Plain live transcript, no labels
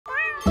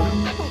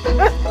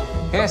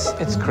Yes,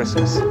 it's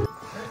Christmas.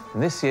 In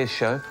this year's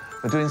show,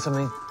 we're doing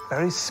something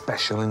very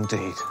special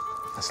indeed.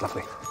 That's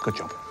lovely. Good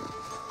job.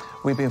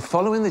 We've been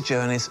following the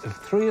journeys of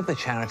 3 of the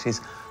charity's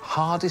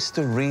hardest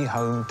to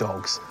rehome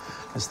dogs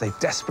as they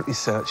desperately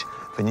search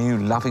for new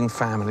loving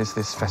families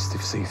this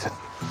festive season.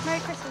 Merry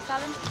Christmas,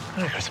 Alan.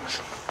 Merry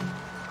Christmas.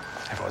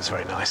 Everyone's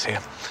very nice here.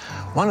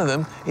 One of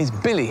them is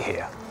Billy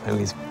here, who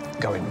is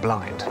going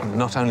blind.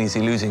 Not only is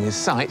he losing his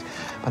sight,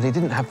 but he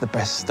didn't have the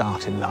best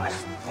start in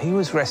life. He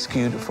was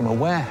rescued from a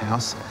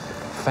warehouse,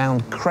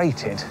 found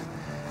crated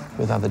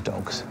with other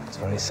dogs. It's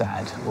very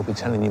sad. We'll be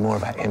telling you more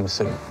about him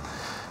soon.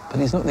 But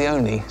he's not the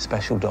only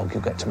special dog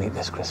you'll get to meet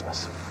this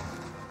Christmas.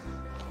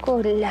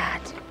 Good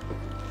lad.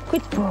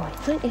 Good boy,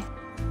 isn't he?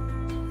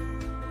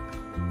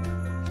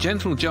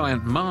 Gentle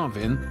giant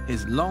Marvin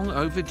is long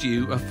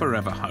overdue a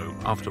forever home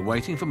after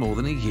waiting for more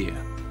than a year.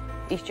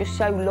 He's just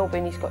so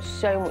loving, he's got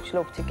so much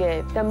love to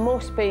give. There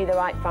must be the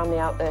right family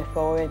out there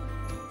for him.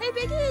 Hey,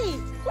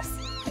 Biggie, what's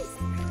this?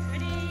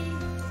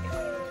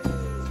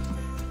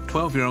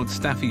 12-year-old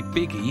Staffy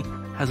Biggie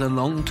has a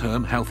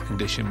long-term health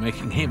condition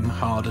making him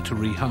harder to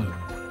rehome.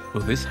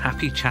 Will this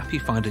happy chappy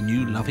find a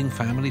new loving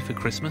family for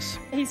Christmas?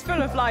 He's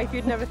full of life.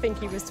 You'd never think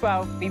he was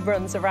 12. He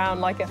runs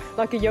around like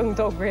a young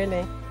dog,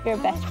 really. You're a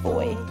best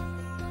boy.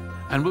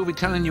 And we'll be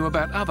telling you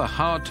about other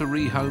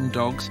hard-to-rehome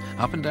dogs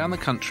up and down the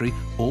country,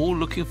 all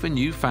looking for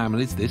new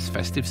families this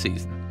festive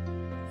season.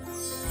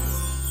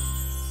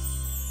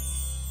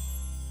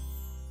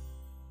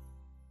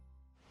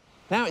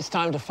 Now it's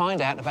time to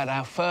find out about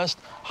our first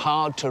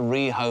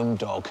hard-to-rehome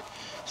dog,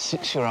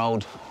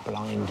 6-year-old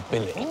blind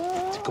Billy.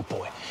 He's a good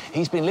boy.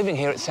 He's been living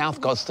here at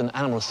South Godstone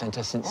Animal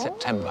Centre since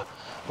September.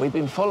 We've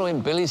been following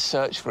Billy's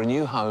search for a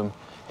new home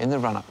in the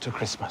run-up to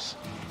Christmas.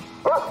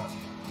 I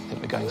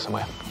think we're going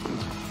somewhere.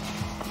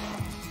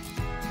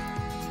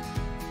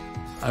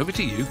 Over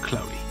to you,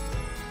 Chloe.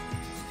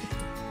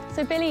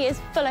 So Billy is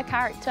full of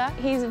character.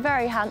 He's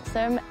very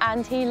handsome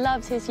and he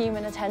loves his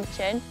human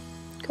attention.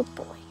 Good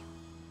boy.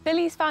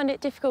 Billy's found it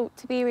difficult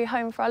to be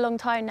rehomed for a long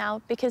time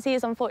now because he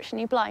is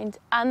unfortunately blind,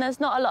 and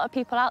there's not a lot of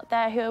people out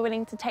there who are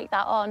willing to take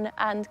that on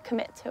and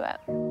commit to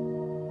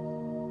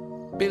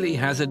it. Billy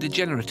has a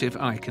degenerative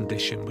eye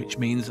condition, which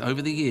means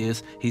over the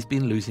years he's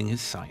been losing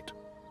his sight.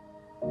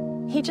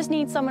 He just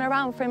needs someone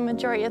around for the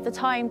majority of the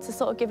time to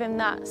sort of give him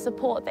that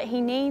support that he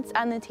needs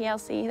and the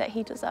TLC that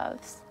he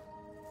deserves.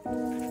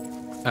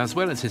 As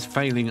well as his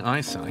failing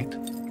eyesight,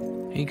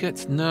 he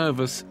gets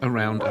nervous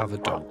around other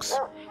dogs.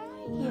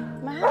 Hey,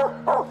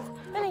 man.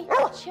 Billy,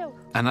 chill.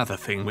 Another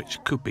thing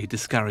which could be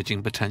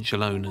discouraging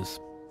potential owners.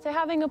 So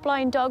having a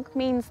blind dog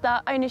means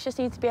that owners just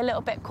need to be a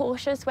little bit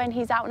cautious when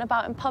he's out and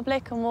about in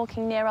public and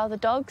walking near other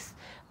dogs,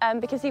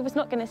 because he was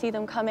not going to see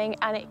them coming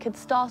and it could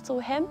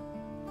startle him.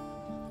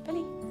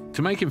 Billy.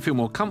 To make him feel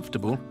more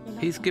comfortable,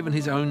 he's given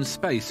his own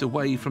space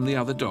away from the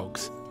other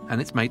dogs, and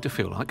it's made to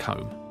feel like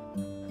home.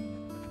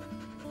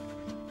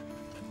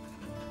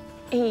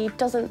 He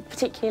doesn't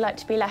particularly like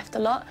to be left a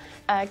lot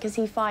because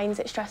he finds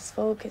it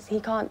stressful because he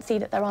can't see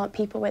that there aren't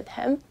people with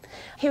him.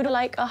 He would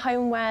like a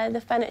home where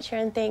the furniture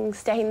and things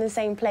stay in the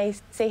same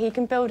place so he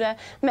can build a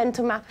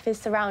mental map of his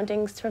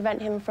surroundings to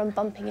prevent him from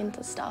bumping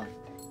into stuff.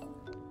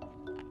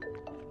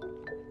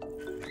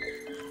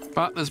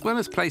 But as well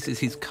as places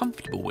he's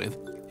comfortable with,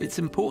 it's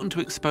important to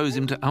expose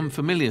him to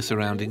unfamiliar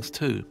surroundings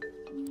too.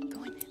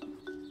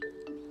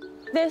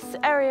 This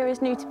area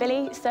is new to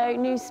Billy, so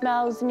new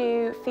smells,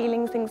 new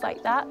feelings, things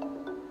like that.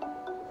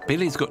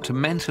 Billy's got to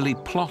mentally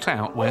plot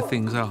out where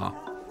things are.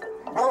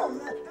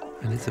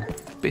 And it's a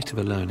bit of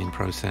a learning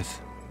process.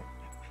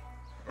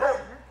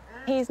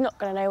 He's not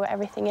going to know what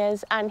everything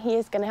is, and he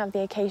is going to have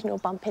the occasional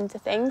bump into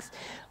things,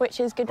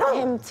 which is good for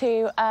him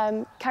to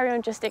carry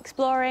on just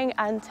exploring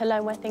and to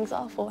learn where things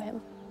are for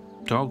him.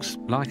 Dogs,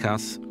 like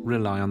us,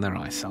 rely on their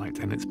eyesight,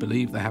 and it's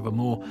believed they have a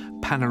more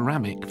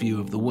panoramic view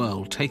of the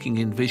world, taking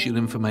in visual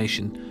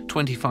information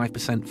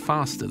 25%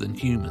 faster than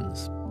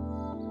humans.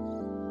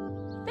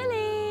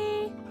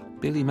 Billy!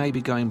 Billy may be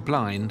going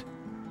blind,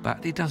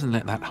 but he doesn't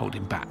let that hold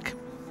him back.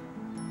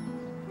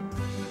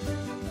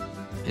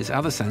 His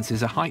other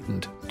senses are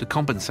heightened to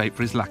compensate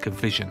for his lack of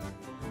vision.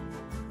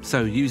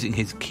 So using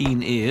his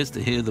keen ears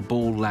to hear the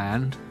ball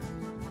land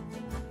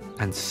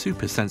and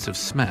super sense of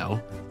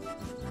smell,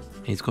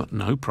 he's got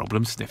no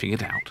problem sniffing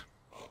it out.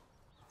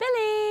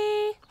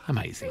 Billy!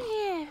 Amazing.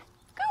 Yeah.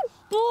 Good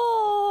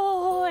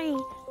boy!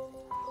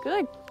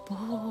 Good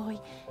boy.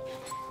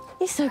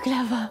 He's so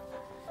clever.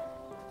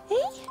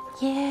 Hey?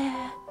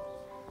 Yeah.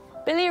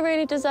 Billy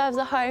really deserves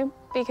a home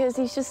because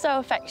he's just so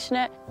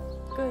affectionate.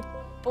 Good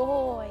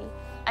boy.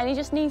 And he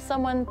just needs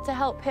someone to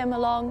help him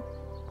along.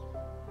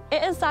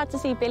 It is sad to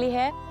see Billy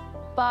here,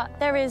 but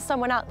there is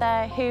someone out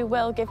there who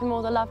will give him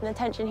all the love and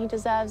attention he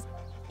deserves.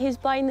 His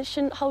blindness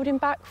shouldn't hold him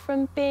back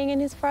from being in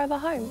his forever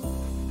home.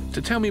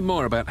 To tell me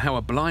more about how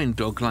a blind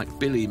dog like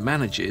Billy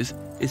manages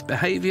is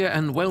behaviour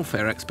and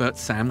welfare expert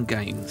Sam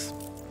Gaines.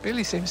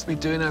 Billy seems to be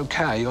doing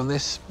OK on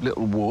this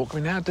little walk. I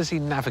mean, how does he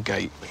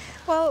navigate?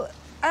 Well,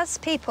 As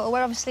people,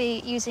 we're obviously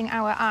using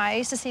our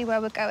eyes to see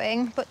where we're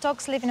going, but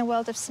dogs live in a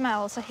world of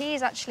smell, so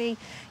he's actually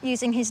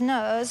using his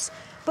nose.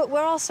 But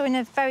we're also in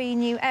a very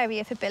new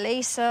area for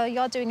Billy, so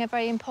you're doing a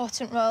very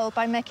important role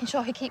by making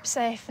sure he keeps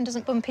safe and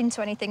doesn't bump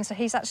into anything, so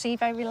he's actually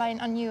very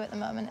reliant on you at the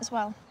moment as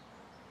well.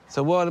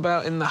 So what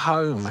about in the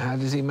home? How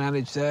does he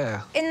manage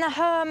there? In the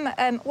home,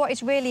 what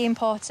is really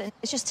important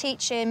is just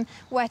teach him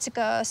where to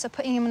go, so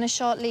putting him on a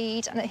short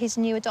lead and that his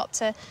new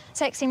adopter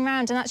takes him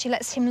round and actually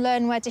lets him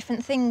learn where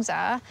different things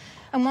are.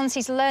 And once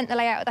he's learnt the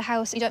layout of the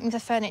house, you don't move the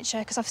furniture,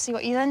 because obviously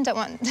what you then don't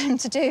want him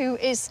to do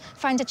is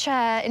find a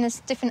chair in a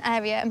different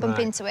area and bump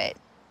into it.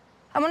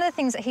 And one of the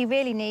things that he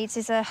really needs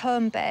is a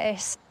home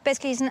base.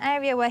 Basically, it's an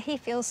area where he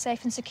feels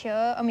safe and secure,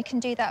 and we can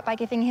do that by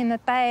giving him a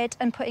bed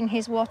and putting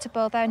his water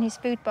bowl there and his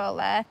food bowl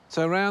there.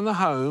 So around the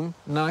home,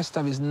 nice to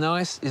have his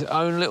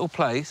own little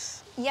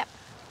place. Yep.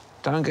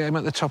 Don't get him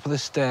at the top of the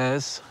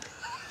stairs.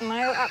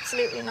 No,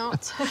 absolutely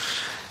not.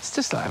 It's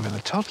just like having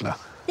a toddler.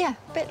 Yeah,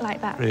 a bit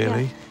like that.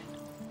 Really?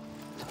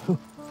 Yeah.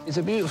 He's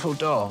a beautiful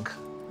dog.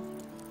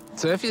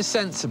 So if you're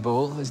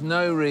sensible, there's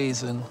no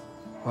reason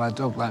why a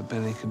dog like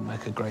Billy can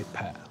make a great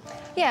pet.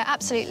 Yeah,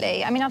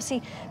 absolutely. I mean,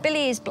 obviously,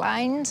 Billy is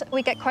blind.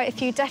 We get quite a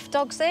few deaf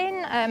dogs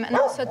in, and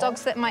also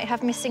dogs that might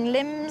have missing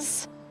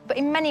limbs. But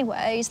in many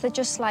ways, they're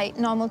just like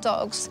normal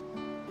dogs.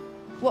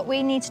 What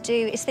we need to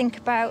do is think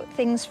about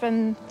things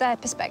from their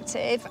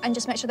perspective and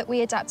just make sure that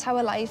we adapt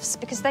our lives,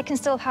 because they can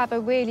still have a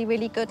really,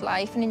 really good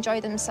life and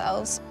enjoy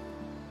themselves.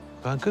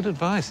 Well, good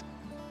advice.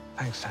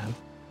 Thanks, Sam.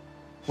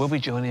 We'll be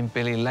joining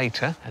Billy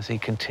later as he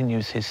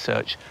continues his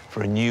search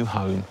for a new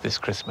home this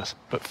Christmas.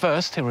 But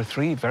first, here are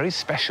 3 very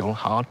special,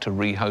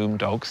 hard-to-rehome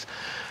dogs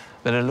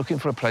that are looking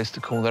for a place to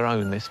call their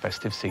own this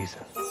festive season.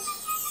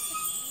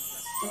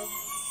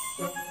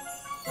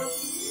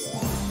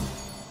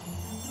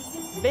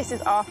 This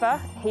is Arthur.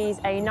 He's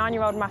a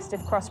 9-year-old Mastiff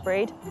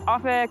crossbreed.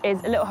 Arthur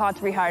is a little hard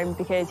to rehome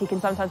because he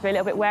can sometimes be a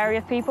little bit wary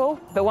of people,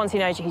 but once he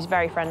knows you, he's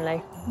very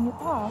friendly. You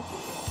are.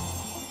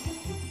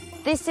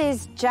 This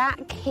is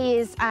Jack. He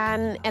is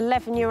an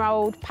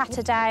 11-year-old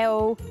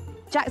Patterdale.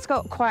 Jack's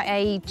got quite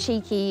a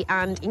cheeky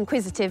and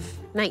inquisitive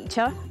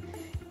nature.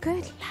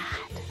 Good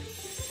lad.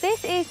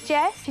 This is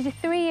Jess. She's a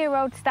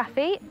 3-year-old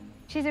Staffy.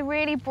 She's a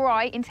really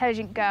bright,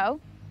 intelligent girl.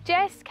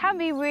 Jess can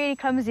be really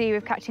clumsy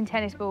with catching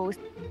tennis balls.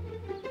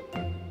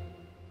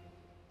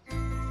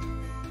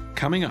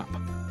 Coming up.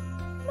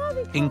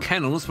 In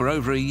kennels for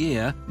over a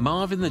year,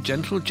 Marvin the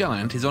gentle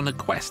giant is on a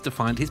quest to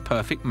find his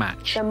perfect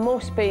match. There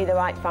must be the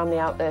right family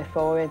out there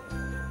for him.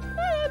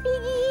 Hello,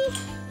 Biggie.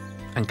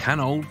 And can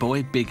old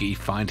boy Biggie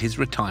find his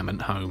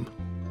retirement home?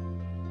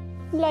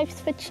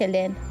 Life's for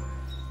chilling.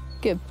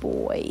 Good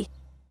boy.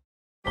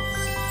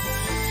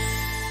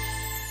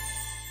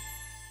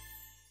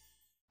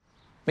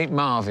 Meet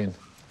Marvin.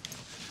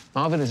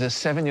 Marvin is a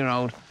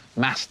 7-year-old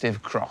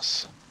Mastiff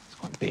cross. He's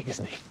quite big,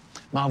 isn't he?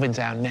 Marvin's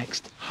our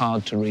next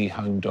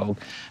hard-to-rehome dog,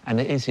 and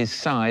it is his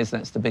size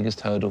that's the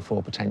biggest hurdle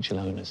for potential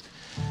owners.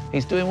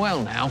 He's doing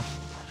well now.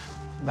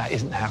 That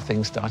isn't how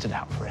things started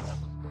out for him.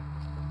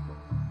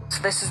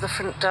 So this is the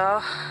front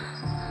door.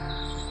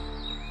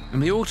 In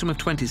the autumn of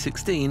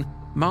 2016,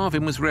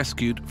 Marvin was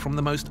rescued from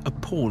the most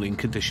appalling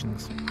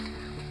conditions.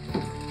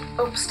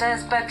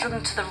 Upstairs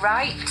bedroom to the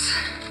right.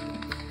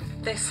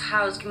 This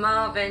housed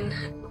Marvin.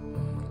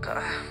 Got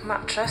a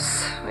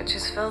mattress, which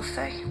is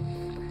filthy.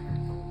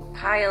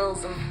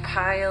 Piles and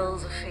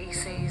piles of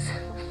faeces.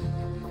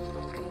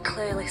 You can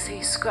clearly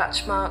see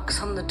scratch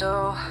marks on the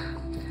door.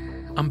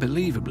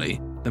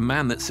 Unbelievably, the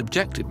man that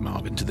subjected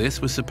Marvin to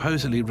this was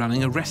supposedly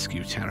running a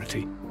rescue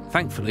charity.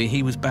 Thankfully,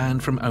 he was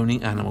banned from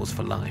owning animals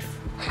for life.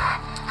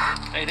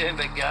 How you doing,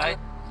 big guy?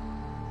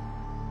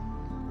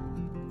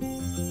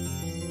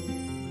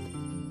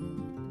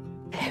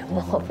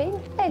 Hello, Marvin.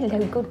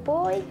 Hello, good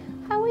boy.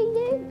 How are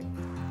you?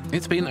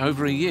 It's been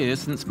over a year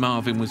since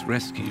Marvin was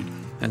rescued,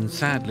 and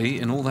sadly,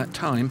 in all that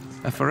time,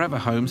 a forever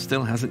home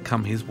still hasn't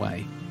come his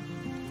way.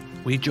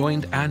 We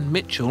joined Anne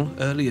Mitchell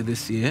earlier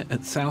this year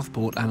at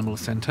Southport Animal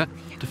Centre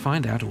to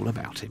find out all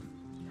about him.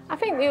 I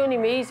think the only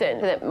reason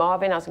that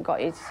Marvin hasn't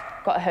got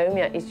a home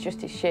yet is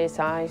just his sheer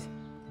size.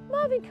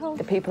 Marvin, come.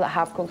 The people that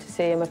have come to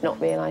see him have not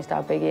realised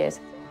how big he is.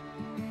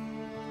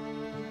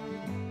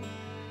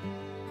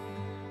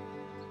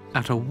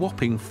 At a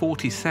whopping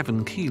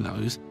 47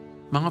 kilos,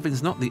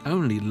 Marvin's not the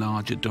only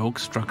larger dog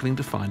struggling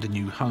to find a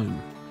new home.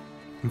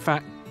 In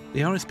fact, the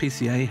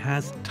RSPCA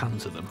has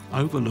tons of them,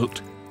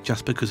 overlooked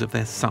just because of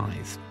their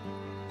size.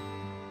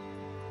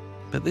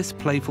 But this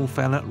playful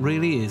fella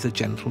really is a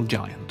gentle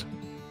giant.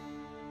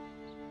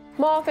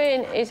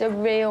 Marvin is a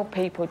real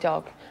people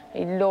dog.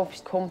 He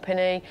loves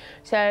company,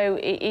 so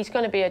he's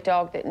going to be a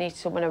dog that needs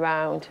someone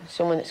around,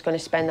 someone that's going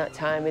to spend that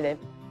time with him.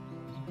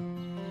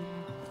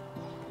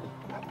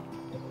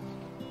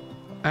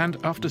 And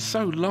after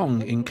so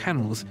long in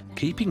kennels,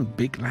 keeping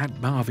big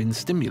lad Marvin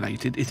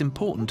stimulated is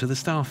important to the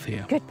staff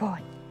here. Good boy.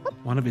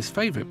 One of his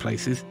favourite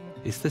places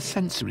is the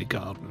sensory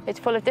garden. It's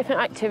full of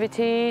different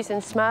activities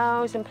and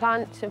smells and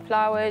plants and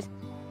flowers.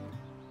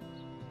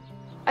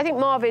 I think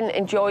Marvin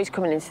enjoys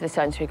coming into the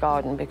sensory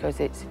garden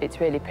because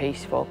it's really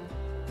peaceful.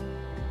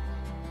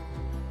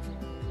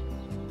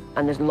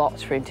 And there's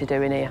lots for him to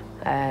do in here.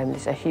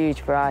 There's a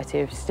huge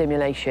variety of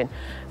stimulation,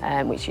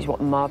 which is what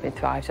Marvin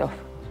thrives off.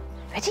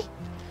 Ready?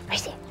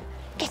 Where's it?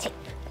 Get it.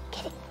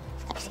 Get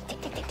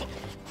it.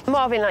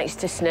 Marvin likes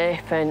to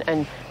sniff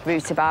and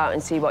root about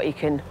and see what he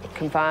can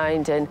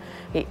find, and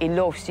he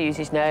loves to use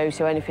his nose,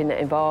 so anything that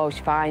involves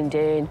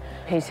finding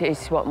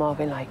is what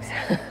Marvin likes.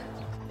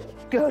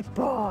 Good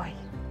boy.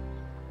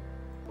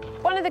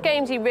 One of the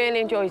games he really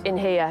enjoys in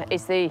here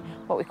is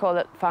what we call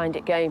the Find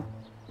It game.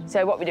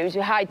 So what we do is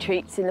we hide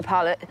treats in the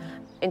pallet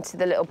into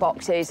the little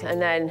boxes,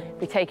 and then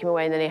we take him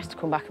away, and then he has to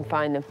come back and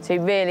find them. So he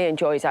really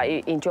enjoys that.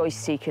 He enjoys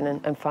seeking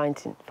and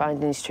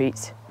finding his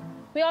treats.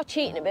 We are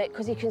cheating a bit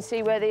because he can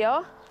see where they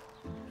are.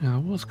 Yeah, I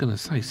was going to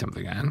say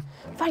something, Anne.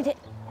 Find it.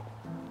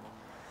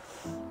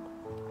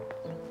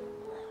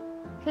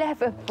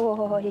 Clever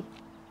boy.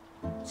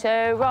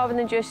 So rather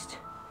than just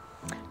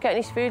getting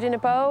his food in a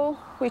bowl,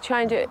 we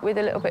try and do it with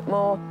a little bit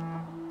more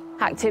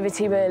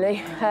activity,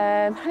 really.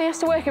 And he has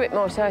to work a bit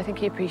more, so I think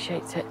he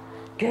appreciates it.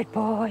 Good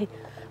boy.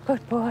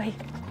 Good boy.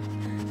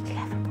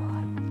 Clever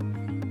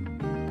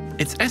boy.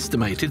 It's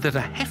estimated that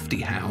a hefty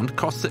hound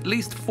costs at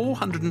least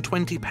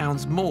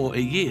 £420 more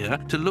a year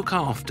to look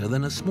after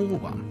than a small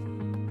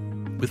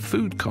one, with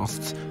food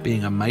costs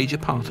being a major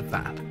part of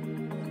that.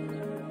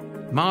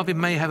 Marvin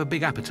may have a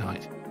big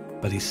appetite,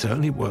 but he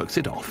certainly works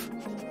it off.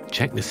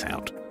 Check this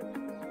out.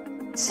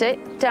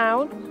 Sit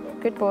down.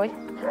 Good boy.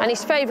 And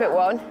his favourite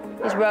one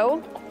is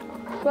roll.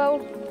 Roll.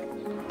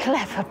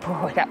 Clever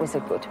boy. That was a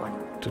good one.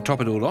 To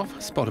top it all off,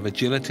 a spot of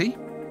agility.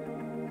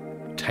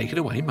 Take it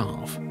away,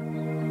 Marv.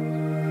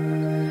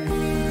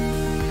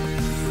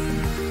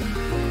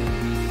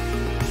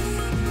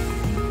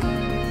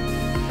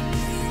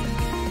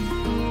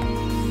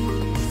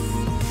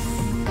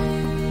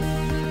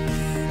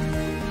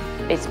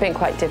 It's been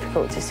quite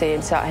difficult to see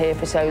him sat here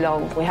for so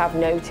long. We have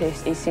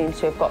noticed he seems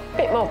to have got a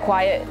bit more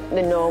quiet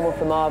than normal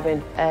for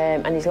Marvin,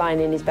 and he's lying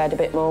in his bed a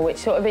bit more, which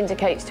sort of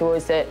indicates to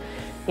us that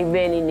he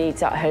really needs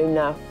that home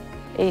now.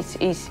 He's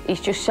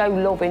just so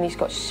loving, he's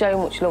got so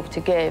much love to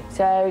give.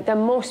 So there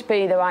must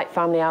be the right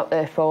family out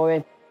there for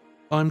him.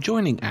 I'm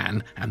joining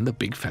Anne and the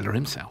big fella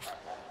himself.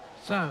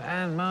 So,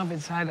 Anne,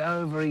 Marvin's had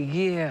over a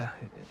year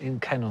in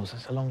kennels.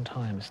 It's a long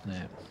time, isn't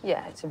it?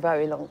 Yeah, it's a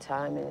very long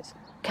time. And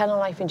kennel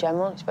life in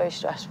general, it's very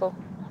stressful.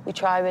 We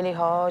try really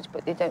hard,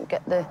 but they don't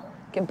get the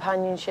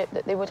companionship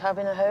that they would have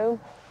in a home.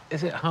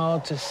 Is it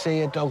hard to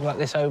see a dog like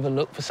this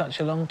overlooked for such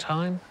a long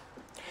time?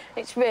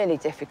 It's really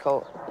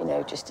difficult, you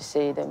know, just to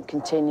see them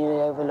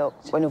continually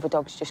overlooked when other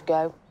dogs just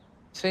go.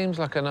 Seems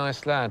like a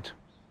nice lad.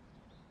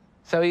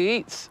 So he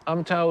eats,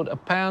 I'm told,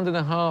 1.5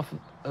 pounds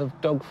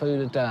of dog food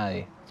a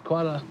day. It's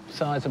quite a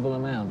sizable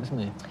amount, isn't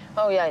it?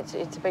 Oh, yeah, it's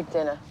a big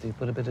dinner. Do you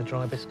put a bit of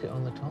dry biscuit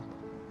on the top?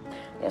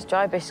 Yes,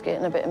 dry biscuit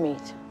and a bit of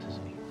meat. Does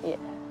he? Yeah.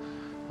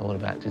 And what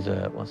about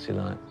dessert? What's he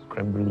like?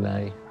 Creme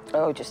brulee?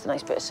 Oh, just a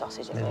nice bit of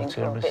sausage, I think,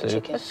 or a bit of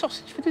chicken. A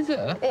sausage for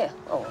dessert? Yeah.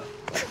 Oh.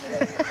 I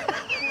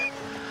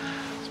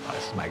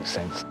suppose it makes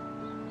sense.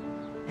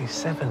 He's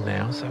 7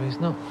 now, so he's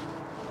not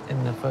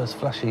in the first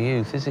flush of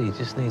youth, is he? He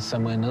just needs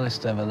somewhere nice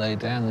to have a lay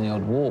down and the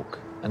odd walk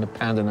and 1.5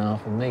 pounds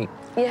of meat.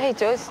 Yeah, he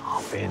does.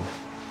 Marvin.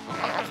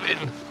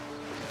 Marvin.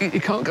 You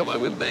can't come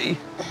home with me.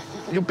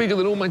 You're bigger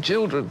than all my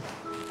children.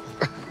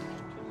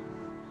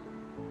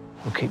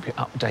 We'll keep you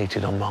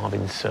updated on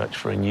Marvin's search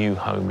for a new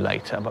home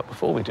later, but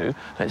before we do,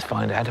 let's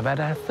find out about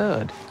our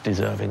third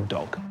deserving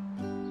dog.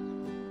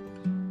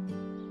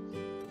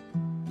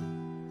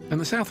 In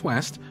the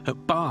southwest, at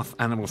Bath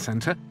Animal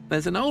Centre,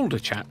 there's an older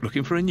chap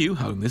looking for a new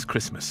home this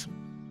Christmas.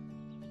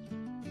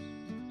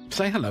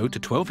 Say hello to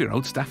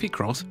 12-year-old Staffy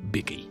Cross,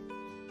 Biggie.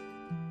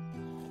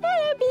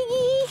 Hello,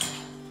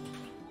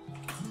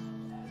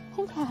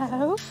 Biggie.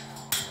 Hello.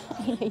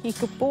 You're a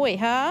good boy,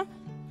 huh?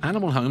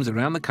 Animal homes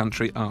around the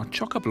country are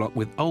chock-a-block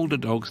with older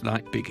dogs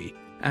like Biggie,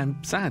 and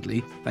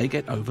sadly, they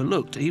get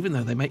overlooked even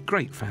though they make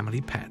great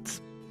family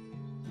pets.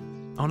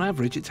 On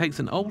average, it takes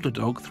an older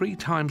dog 3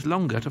 times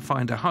longer to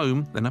find a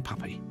home than a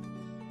puppy.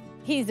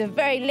 He's a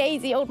very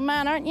lazy old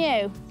man, aren't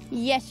you?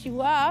 Yes,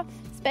 you are.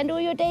 Spend all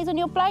your days on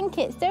your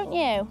blankets, don't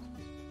you?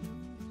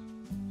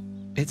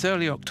 It's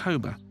early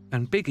October,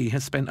 and Biggie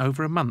has spent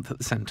over a month at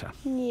the centre.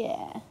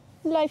 Yeah,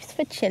 life's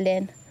for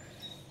chilling.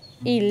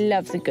 He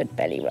loves a good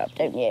belly rub,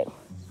 don't you?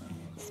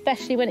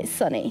 Especially when it's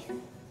sunny.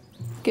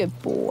 Good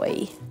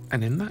boy.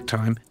 And in that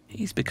time,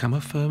 he's become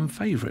a firm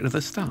favourite of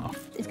the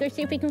staff. Let's go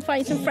see if we can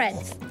find some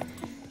friends.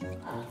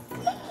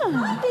 Oh,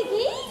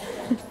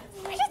 Biggie!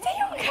 Where did they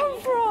all come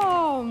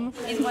from?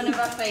 He's one of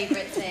our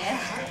favourites here.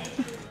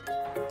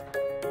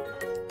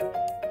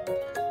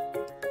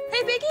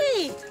 Hey,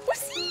 Biggie!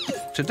 What's he?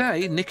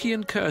 Today, Nikki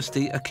and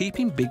Kirsty are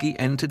keeping Biggie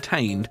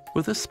entertained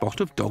with a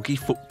spot of doggy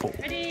football.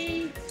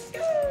 Ready?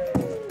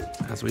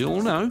 As we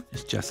all know,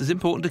 it's just as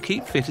important to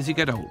keep fit as you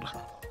get older.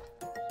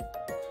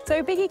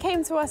 So Biggie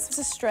came to us as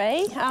a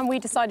stray, and we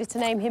decided to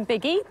name him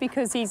Biggie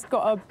because he's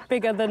got a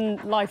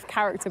bigger-than-life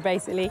character,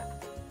 basically.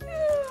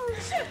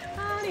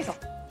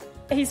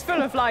 He's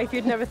full of life.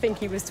 You'd never think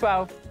he was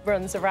 12.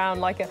 Runs around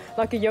like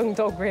a young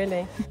dog,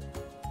 really.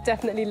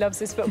 Definitely loves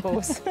his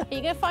footballs. Are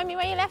you going to find me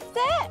where you left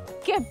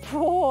it? Good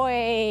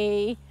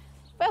boy.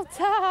 Well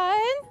done.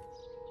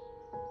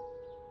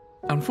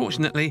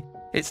 Unfortunately,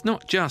 it's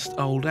not just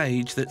old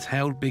age that's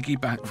held Biggie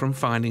back from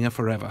finding a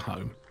forever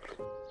home.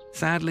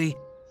 Sadly,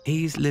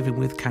 he's living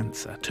with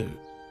cancer too,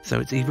 so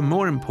it's even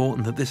more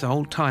important that this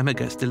old-timer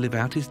gets to live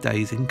out his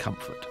days in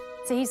comfort.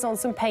 So he's on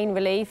some pain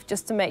relief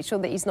just to make sure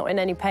that he's not in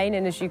any pain,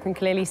 and as you can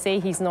clearly see,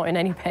 he's not in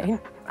any pain.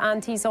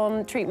 And he's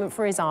on treatment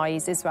for his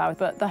eyes as well,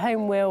 but the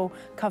home will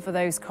cover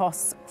those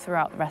costs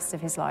throughout the rest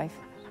of his life.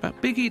 But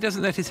Biggie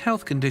doesn't let his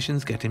health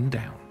conditions get him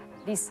down.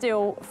 He's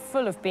still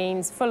full of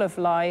beans, full of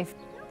life.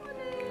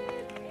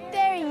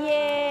 There he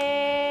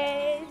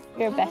is.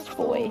 You're a best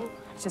boy.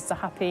 Just a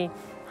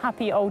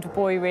happy old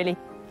boy, really.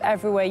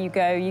 Everywhere you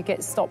go, you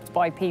get stopped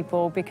by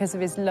people because of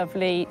his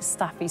lovely,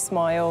 staffy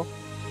smile.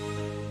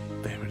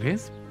 There it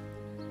is.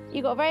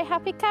 You've got a very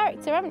happy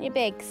character, haven't you,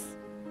 Biggs?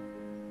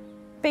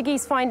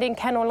 Biggie's finding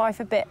kennel life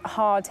a bit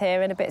hard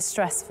here and a bit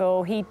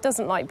stressful. He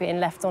doesn't like being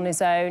left on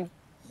his own.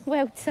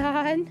 Well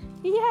done.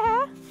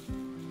 Yeah.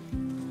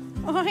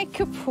 Oh,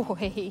 good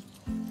boy.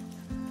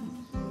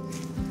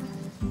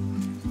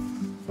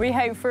 We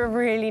hope for a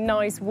really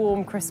nice,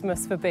 warm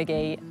Christmas for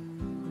Biggie.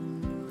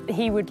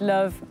 He would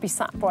love to be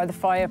sat by the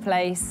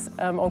fireplace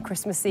on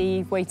Christmas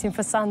Eve, waiting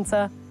for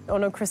Santa.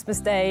 On a Christmas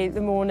Day,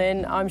 the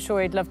morning, I'm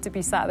sure he'd love to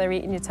be sat there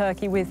eating your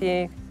turkey with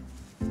you.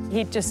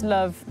 He'd just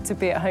love to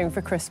be at home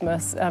for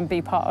Christmas and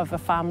be part of a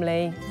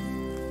family.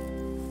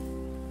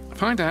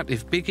 Find out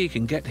if Biggie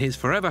can get his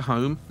forever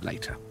home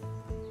later.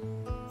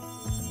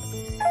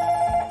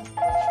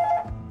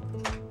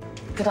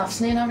 Good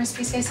afternoon,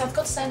 RSPCA South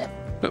Godstone.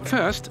 But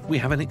first, we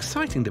have an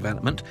exciting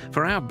development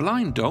for our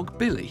blind dog,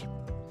 Billy.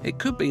 It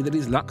could be that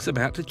his luck's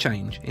about to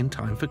change in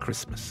time for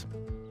Christmas.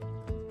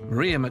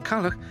 Maria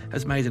McCulloch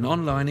has made an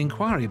online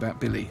inquiry about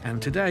Billy,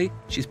 and today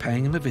she's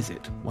paying him a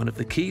visit, one of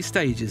the key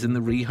stages in the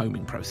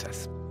rehoming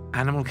process.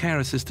 Animal care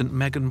assistant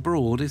Megan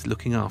Broad is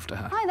looking after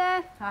her. Hi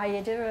there. How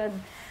you doing?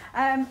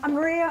 I'm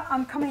Maria.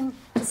 I'm coming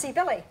to see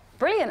Billy.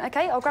 Brilliant.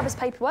 OK, I'll grab his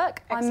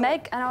paperwork. Excellent. I'm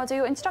Meg, and I'll do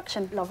your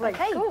introduction. Lovely.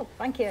 OK. Cool.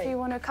 Thank you. If you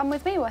want to come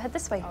with me, we'll head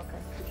this way. OK.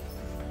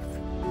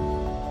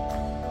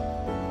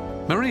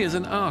 Maria's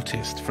an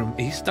artist from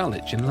East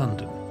Dulwich in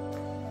London.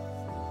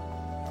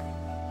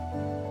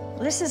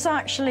 This is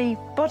actually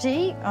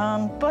Buddy,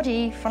 and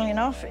Buddy, funnily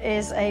enough,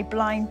 is a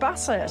blind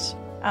basset,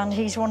 and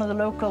he's one of the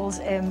locals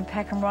in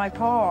Peckham Rye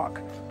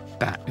Park.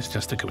 That is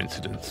just a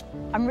coincidence.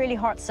 I'm really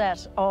heart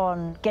set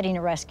on getting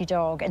a rescue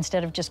dog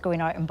instead of just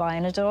going out and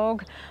buying a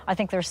dog. I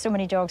think there's so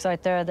many dogs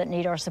out there that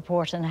need our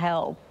support and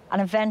help.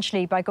 And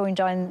eventually, by going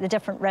down the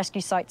different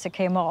rescue sites that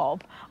came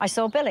up, I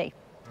saw Billy.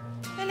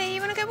 Billy,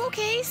 you want to go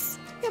walkies?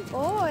 Good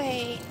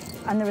boy.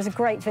 And there was a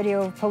great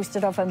video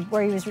posted of him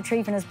where he was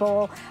retrieving his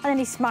ball, and then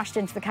he smashed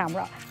into the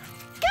camera.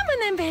 Come on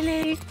then,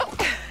 Billy. Oh.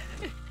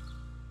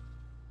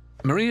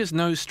 Maria's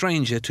no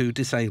stranger to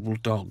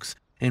disabled dogs.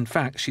 In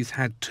fact, she's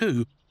had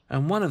two,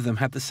 and one of them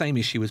had the same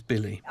issue as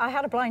Billy. I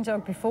had a blind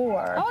dog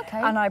before,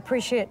 and I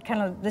appreciate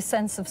kind of the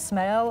sense of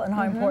smell and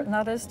how important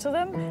that is to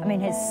them. I mean,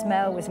 his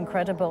smell was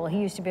incredible. He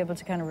used to be able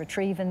to kind of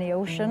retrieve in the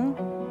ocean.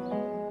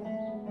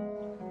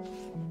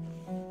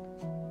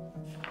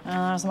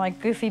 And there's my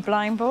goofy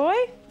blind boy.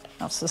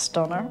 That's the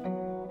stunner.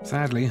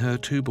 Sadly, her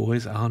two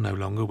boys are no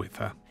longer with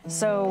her.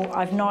 So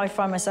I've now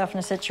found myself in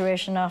a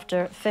situation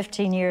after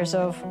 15 years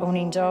of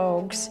owning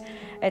dogs.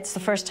 It's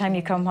the first time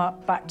you come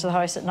back to the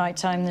house at night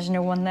time, there's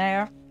no one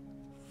there.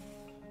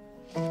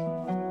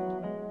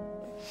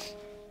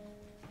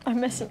 I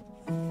miss it.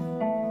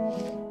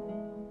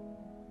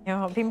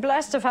 Yeah, I've been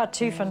blessed to have had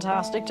two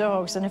fantastic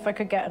dogs, and if I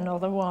could get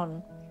another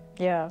one,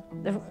 yeah.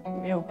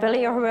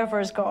 Billy or whoever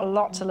has got a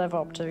lot to live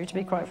up to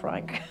be quite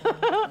frank.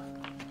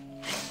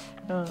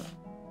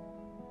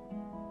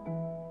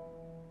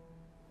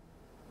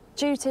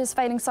 Due to his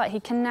failing sight, he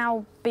can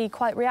now be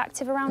quite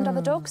reactive around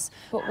other dogs.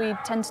 What we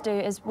tend to do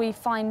is we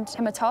find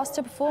him a task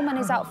to perform when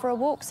he's out for a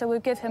walk, so we'll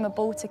give him a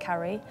ball to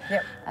carry,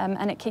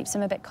 and it keeps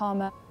him a bit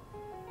calmer.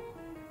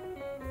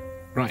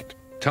 Right,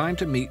 time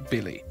to meet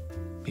Billy.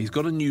 He's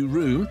got a new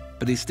room,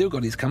 but he's still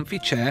got his comfy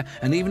chair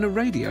and even a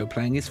radio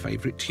playing his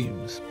favourite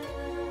tunes.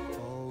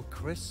 Oh,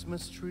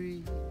 Christmas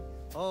tree,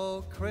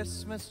 oh,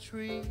 Christmas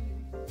tree.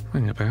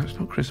 Hang about, it's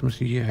not Christmas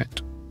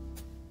yet.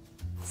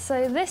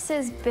 So this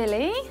is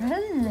Billy.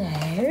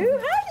 Hello,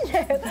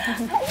 hello.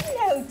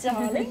 Hello,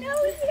 darling. How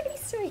are you,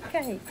 sweet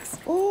cakes?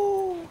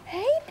 Oh,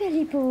 hey,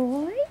 Billy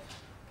boy.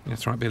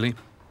 That's right, Billy.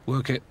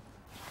 Work it.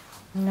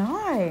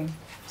 No.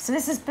 So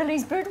this is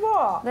Billy's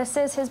boudoir? This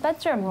is his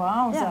bedroom.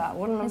 Wow, yeah.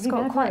 It's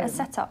got quite a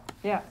setup.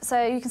 Yeah.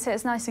 So you can see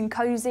it's nice and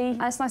cosy,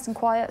 and it's nice and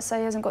quiet, so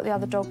he hasn't got the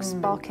other dogs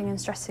barking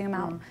and stressing him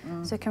out.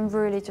 So he can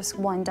really just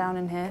wind down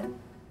in here.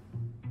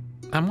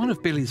 And one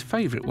of Billy's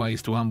favourite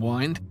ways to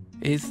unwind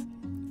is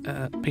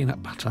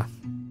peanut butter.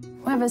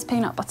 We have his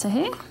peanut butter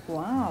here.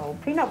 Wow,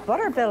 peanut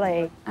butter,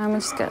 Billy. And we'll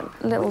just get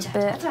a little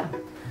bit.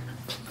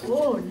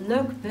 Oh,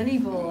 look, Billy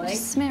boy.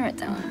 Just smear it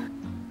down.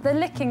 The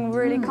licking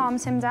really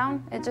calms him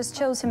down. It just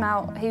chills him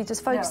out. He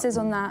just focuses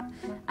on that,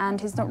 and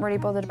he's not really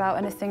bothered about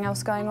anything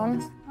else going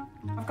on.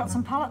 I've got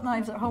some palette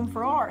knives at home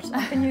for art.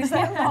 I can use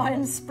them now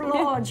and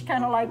splodge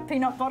kind of like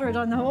peanut butter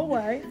down the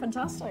hallway.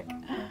 Fantastic.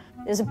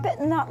 There's a bit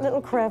in that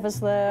little crevice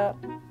there.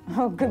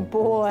 Oh, good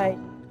boy.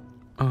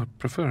 I'd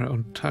prefer it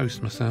on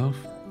toast myself.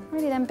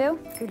 Really then, Bill?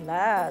 Good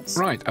lads.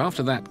 Right,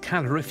 after that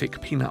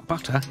calorific peanut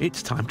butter,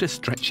 it's time to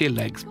stretch your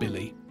legs,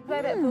 Billy. Play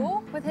a bit of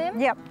ball with him?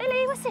 Yep.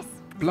 Billy, what's this?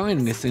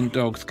 Blindness in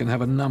dogs can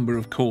have a number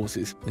of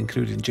causes,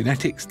 including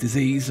genetics,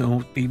 disease,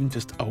 or even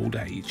just old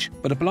age.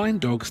 But a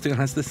blind dog still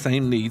has the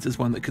same needs as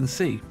one that can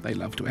see. They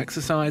love to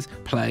exercise,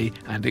 play,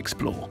 and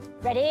explore.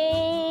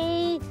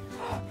 Ready?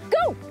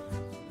 Go!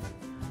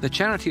 The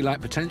charity like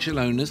potential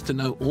owners to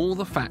know all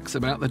the facts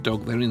about the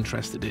dog they're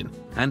interested in,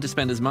 and to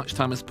spend as much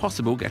time as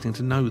possible getting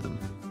to know them.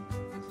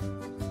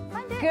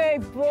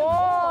 Good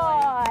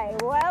boy!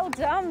 Well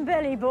done,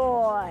 Billy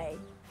boy.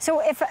 So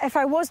if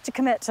I was to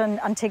commit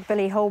and take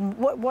Billy home,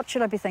 what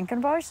should I be thinking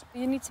about?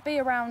 You need to be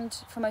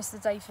around for most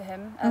of the day for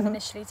him,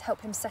 initially, to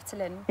help him settle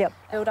in,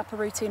 build up a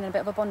routine and a bit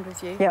of a bond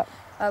with you.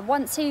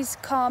 Once he's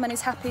calm and he's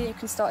happy, you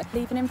can start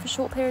leaving him for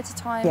short periods of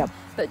time,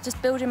 but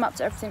just build him up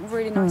to everything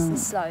really nice and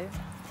slow.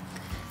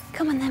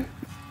 Come on, then.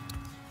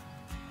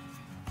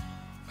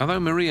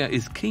 Although Maria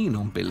is keen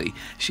on Billy,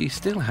 she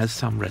still has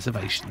some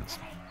reservations.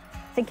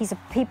 I think he's a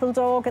people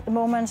dog at the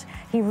moment.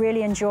 He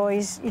really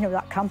enjoys, you know,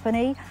 that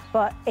company,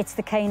 but it's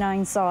the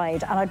canine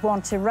side, and I'd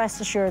want to rest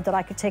assured that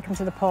I could take him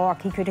to the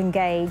park, he could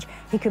engage,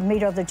 he could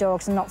meet other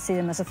dogs and not see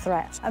them as a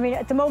threat. I mean,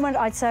 at the moment,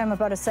 I'd say I'm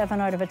about a 7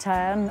 out of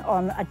 10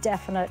 on a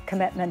definite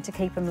commitment to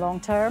keep him long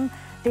term.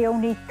 The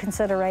only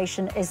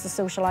consideration is the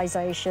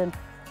socialisation.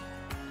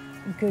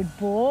 Good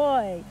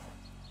boy.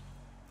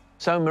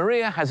 So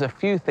Maria has a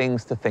few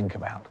things to think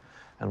about.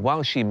 And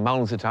while she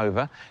mulls it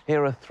over,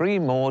 here are 3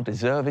 more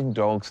deserving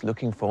dogs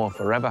looking for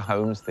forever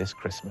homes this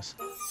Christmas.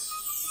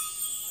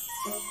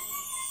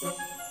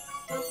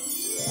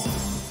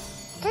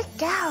 Good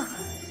girl.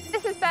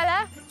 This is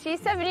Bella.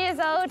 She's 7 years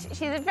old.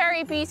 She's a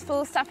very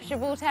beautiful Staffordshire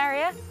Bull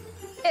Terrier.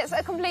 It's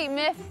a complete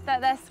myth that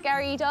they're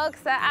scary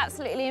dogs. They're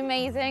absolutely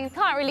amazing.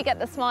 Can't really get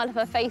the smile off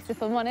her face,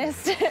 if I'm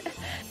honest.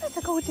 That's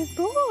a gorgeous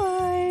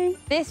boy.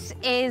 This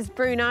is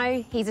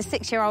Bruno. He's a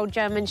 6-year-old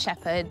German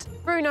Shepherd.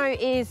 Bruno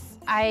is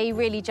a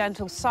really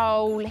gentle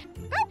soul.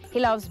 He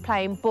loves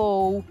playing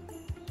ball.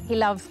 He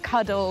loves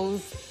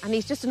cuddles. And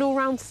he's just an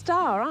all-round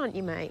star, aren't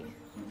you, mate?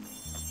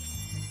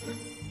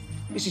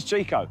 This is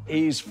Chico.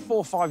 He's 4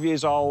 or 5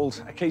 years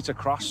old, Akita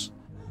Cross.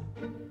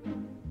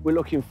 We're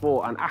looking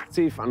for an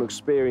active and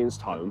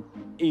experienced home.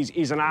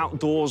 He's an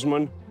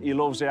outdoorsman. He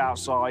loves it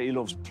outside. He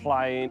loves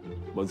playing.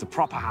 With the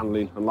proper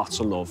handling and lots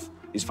of love,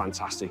 he's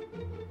fantastic.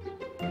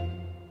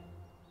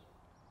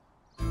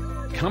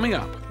 Coming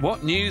up,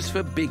 what news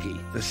for Biggie,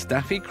 the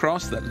Staffy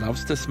Cross that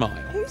loves to smile?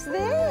 Who's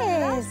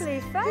this?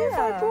 Lovely fella. Who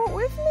have I brought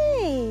with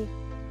me?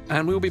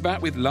 And we'll be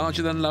back with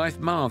larger-than-life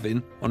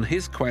Marvin on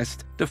his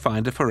quest to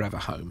find a forever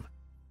home.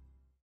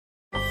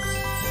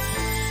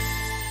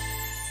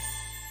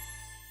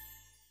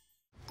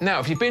 Now,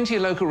 if you've been to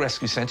your local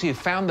rescue centre, you've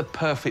found the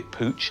perfect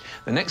pooch,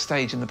 the next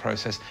stage in the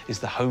process is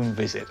the home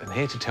visit. And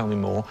here to tell me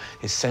more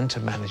is centre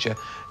manager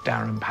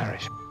Darren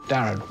Parrish.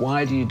 Darren,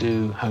 why do you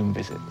do home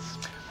visits?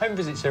 Home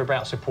visits are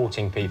about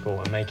supporting people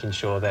and making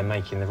sure they're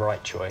making the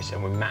right choice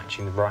and we're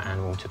matching the right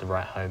animal to the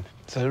right home.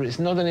 So it's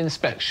not an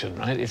inspection,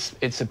 right?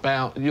 It's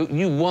about,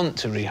 you want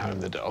to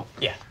rehome the dog.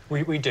 Yeah,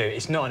 we do.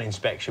 It's not an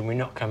inspection. We're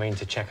not coming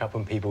to check up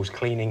on people's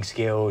cleaning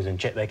skills and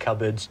check their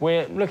cupboards.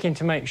 We're looking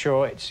to make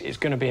sure it's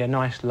going to be a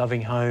nice,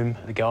 loving home.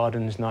 The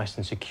garden's nice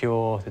and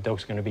secure. The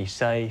dog's going to be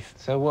safe.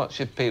 So what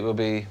should people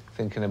be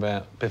thinking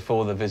about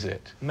before the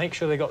visit? Make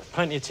sure they've got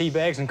plenty of tea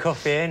bags and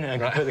coffee in and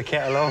can put the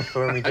kettle on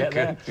for when we get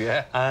there.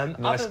 Yeah,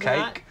 nice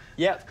cake.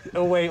 Yep,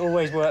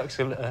 always works.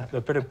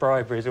 A bit of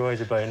bribery is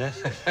always a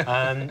bonus.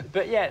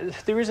 But yeah,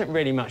 there isn't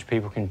really much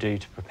people can do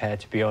to prepare,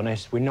 to be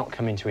honest. We're not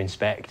coming to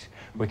inspect.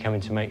 We're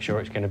coming to make sure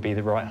it's going to be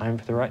the right home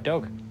for the right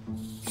dog.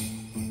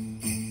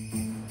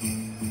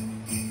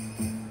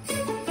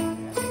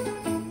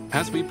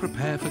 As we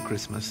prepare for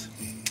Christmas,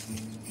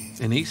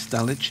 in East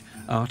Dulwich,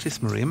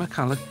 artist Maria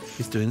McCulloch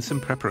is doing some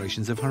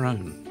preparations of her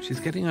own. She's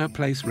getting her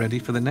place ready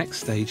for the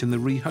next stage in the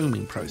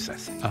rehoming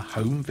process, a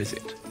home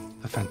visit.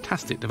 A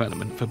fantastic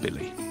development for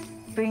Billy.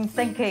 Been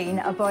thinking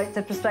about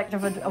the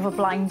perspective of a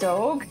blind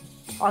dog.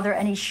 Are there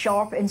any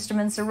sharp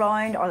instruments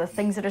around? Are there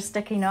things that are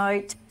sticking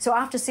out? So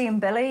after seeing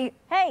Billy,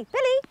 hey,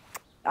 Billy,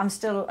 I'm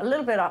still a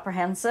little bit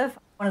apprehensive.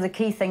 One of the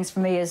key things for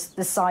me is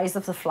the size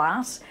of the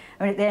flat.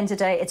 I mean, at the end of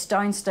the day, it's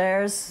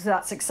downstairs, so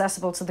that's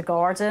accessible to the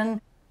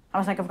garden.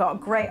 I think I've got a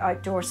great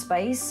outdoor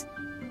space,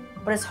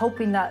 but it's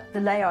hoping that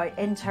the layout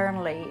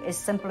internally is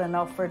simple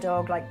enough for a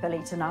dog like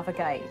Billy to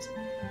navigate.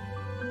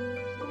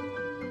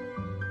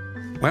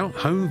 Well,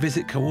 home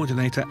visit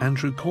coordinator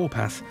Andrew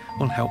Corpath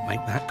will help make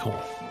that call.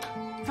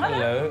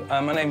 Hello,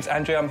 my name's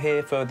Andrew. I'm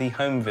here for the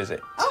home visit.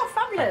 Oh,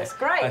 fabulous,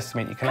 great. Nice to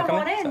meet you. Can I come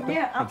come on in?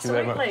 Yeah, Thank you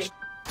very absolutely. much.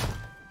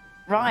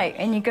 Right,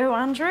 in you go,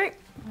 Andrew.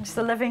 It's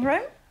the living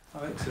room.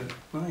 Oh, excellent.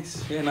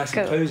 Nice. Yeah, nice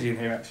and cosy in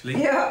here,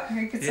 actually. Yeah,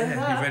 you could say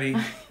that. You're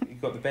ready.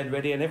 You've got the bed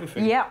ready and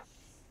everything. Yeah.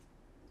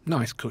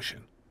 Nice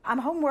cushion. I'm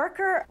a home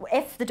worker.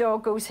 If the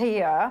dog goes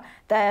here,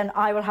 then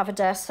I will have a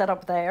desk set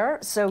up there.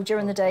 So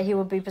during the day, he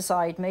will be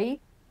beside me.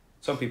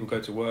 Some people go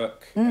to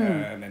work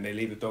and then they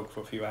leave the dog for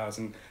a few hours,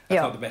 and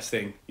that's not the best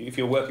thing. If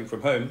you're working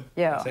from home,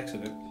 that's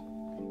excellent.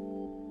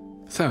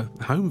 So,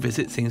 the home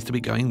visit seems to be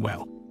going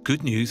well.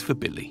 Good news for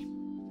Billy.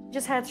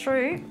 Just head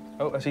through.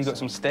 Oh, so you've got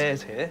some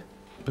stairs here.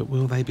 But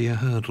will they be a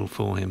hurdle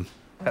for him?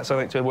 That's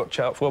something to watch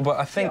out for. But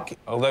I think,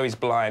 although he's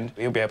blind,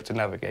 he'll be able to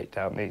navigate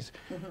down these.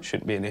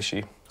 Shouldn't be an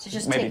issue. So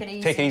just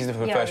maybe take it easy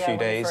for the first few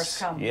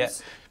days.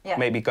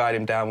 Maybe guide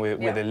him down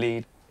with a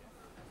lead.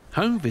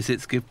 Home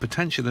visits give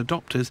potential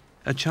adopters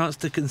a chance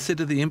to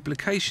consider the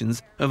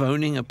implications of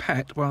owning a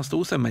pet whilst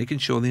also making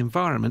sure the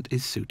environment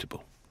is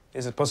suitable.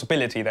 There's a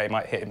possibility that he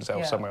might hit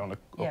himself somewhere on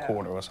a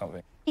corner or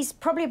something. He's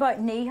probably about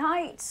knee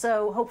height,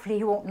 so hopefully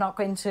he won't knock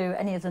into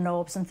any of the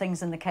knobs and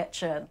things in the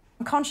kitchen.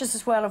 I'm conscious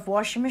as well of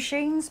washing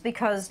machines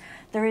because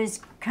there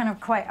is kind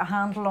of quite a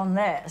handle on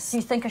this. Do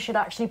you think I should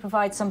actually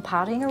provide some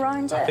padding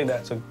around it? I think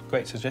that's a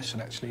great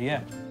suggestion, actually,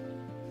 yeah.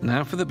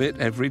 Now for the bit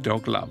every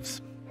dog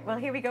loves. Well,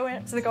 here we go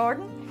into the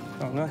garden.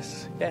 Oh,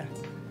 nice, yeah.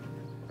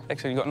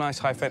 Excellent, you've got nice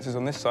high fences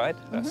on this side.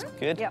 That's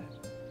good. Yep.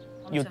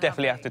 You'll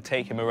definitely have to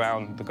take him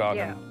around the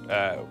garden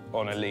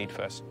on a lead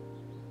first.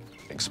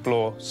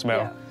 Explore,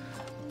 smell.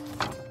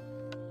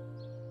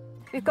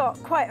 We've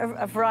got quite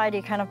a variety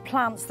of kind of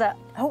plants that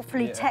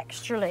hopefully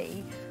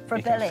texturally for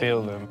you Billy. can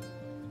feel them.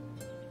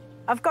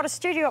 I've got a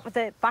studio up at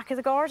the back of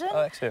the garden. Oh,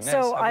 excellent.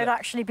 So I'd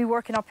actually be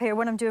working up here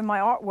when I'm doing my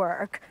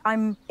artwork.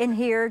 I'm in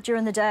here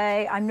during the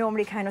day. I'm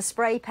normally kind of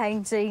spray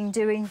painting,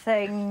 doing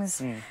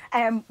things,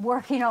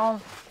 working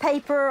on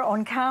paper,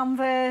 on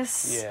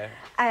canvas.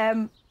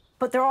 Yeah.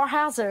 But there are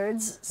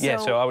hazards. So... Yeah,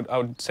 so I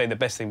would say the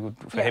best thing would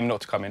for him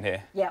not to come in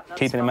here. Yeah,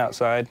 keeping him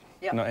outside,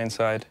 not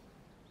inside.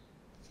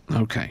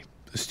 OK,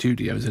 the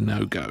studio's a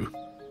no-go.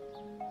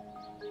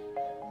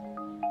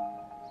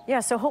 Yeah,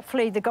 so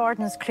hopefully the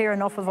garden's clear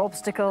enough of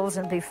obstacles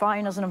and be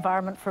fine as an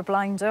environment for a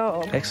blind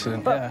dog.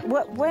 Excellent,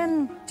 but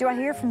when do I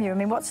hear from you? I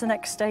mean, what's the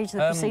next stage of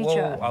the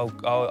procedure? Well,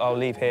 I'll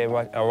leave here,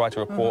 I'll write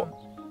a report,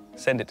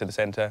 send it to the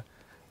centre,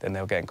 then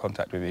they'll get in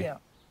contact with you. Yeah.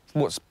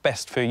 What's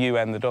best for you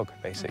and the dog,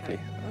 basically.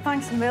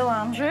 Thanks a mil,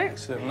 Andrew.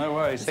 Excellent, no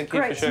worries. Thank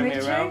you for showing me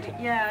around.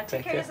 Yeah,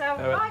 take care of yourself.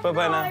 Right.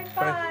 Bye-bye now.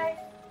 Bye.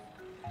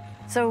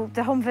 So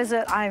the home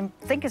visit, I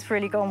think it's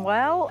really gone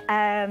well.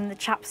 The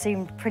chap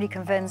seemed pretty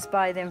convinced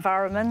by the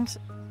environment.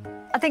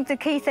 I think the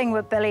key thing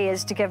with Billy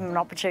is to give him an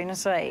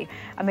opportunity.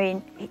 I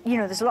mean, you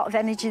know, there's a lot of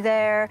energy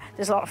there,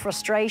 there's a lot of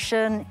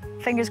frustration.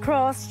 Fingers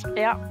crossed,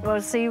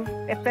 we'll see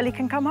if Billy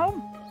can come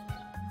home.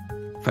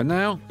 For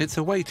now, it's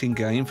a waiting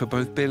game for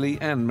both Billy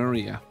and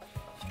Maria.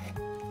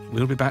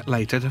 We'll be back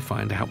later to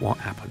find out what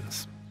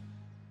happens.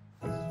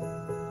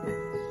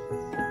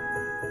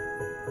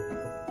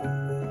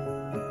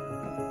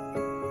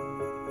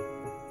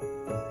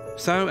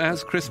 So,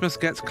 as Christmas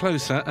gets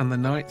closer and the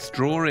nights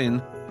draw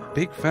in,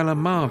 big fella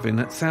Marvin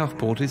at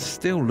Southport is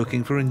still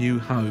looking for a new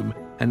home,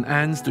 and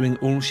Anne's doing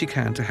all she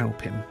can to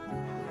help him.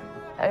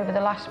 Over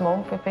the last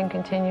month, we've been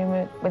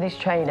continuing with his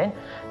training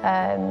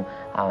and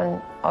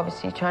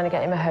obviously trying to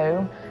get him a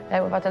home.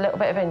 We've had a little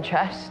bit of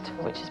interest,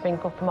 which has been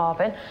good for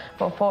Marvin,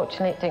 but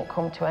unfortunately it didn't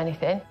come to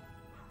anything.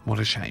 What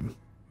a shame.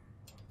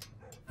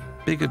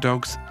 Bigger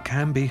dogs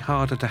can be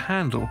harder to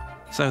handle,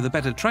 so the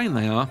better trained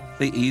they are,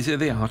 the easier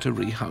they are to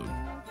rehome.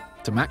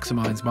 To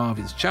maximise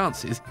Marvin's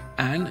chances,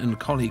 Anne and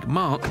colleague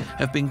Mark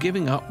have been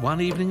giving up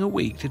one evening a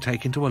week to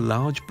take him to a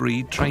large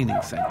breed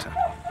training centre.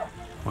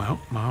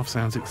 Well, Marv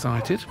sounds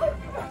excited.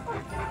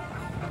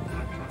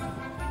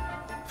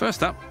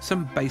 First up,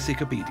 some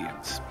basic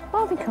obedience.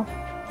 Marvin, come.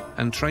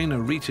 And trainer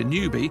Rita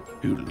Newby,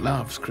 who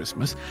loves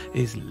Christmas,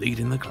 is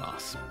leading the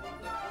class.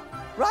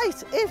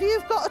 Right, if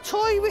you've got a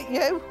toy with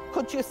you,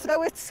 could you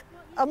throw it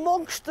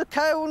amongst the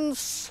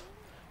cones?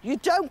 You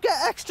don't get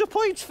extra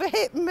points for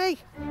hitting me.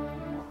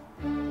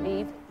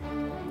 Leave.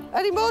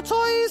 Any more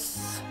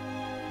toys?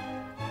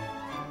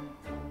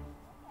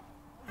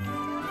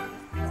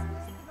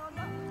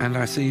 And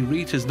I see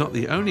Rita's not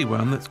the only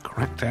one that's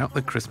cracked out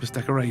the Christmas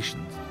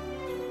decorations.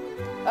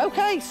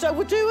 OK, so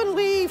we're doing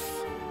leave.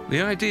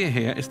 The idea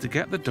here is to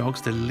get the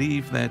dogs to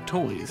leave their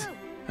toys,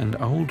 and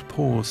old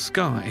poor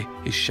Sky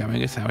is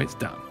showing us how it's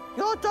done.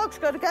 Your dog's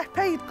got to get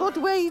paid good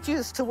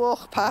wages to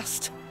walk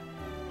past.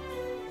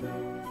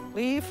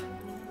 Leave.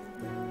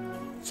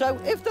 So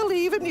if they're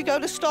leaving, you go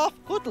to stop.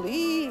 Good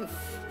leave.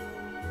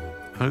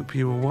 Hope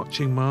you were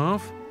watching,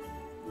 Marv.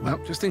 Well,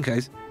 just in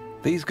case,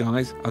 these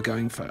guys are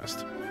going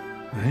first.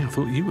 Hey, I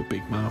thought you were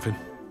big, Marvin.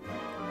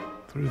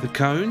 Through the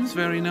cones,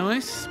 very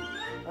nice.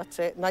 That's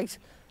it, nice.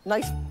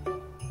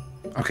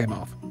 OK,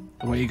 Marv,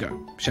 away you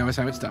go. Show us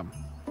how it's done.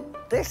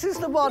 This is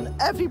the one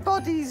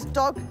everybody's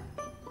dog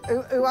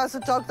who has a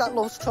dog that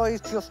loves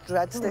toys just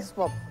dreads this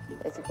one.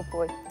 It's a good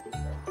boy.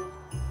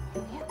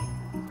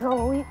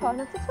 Oh, you can't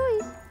have the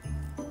toys.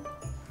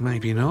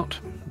 Maybe not.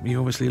 You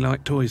obviously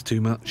like toys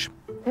too much.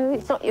 No,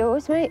 it's not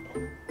yours, mate.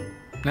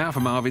 Now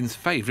for Marvin's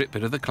favourite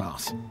bit of the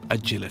class,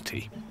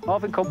 agility.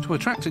 Marvin, come. To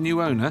attract a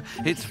new owner,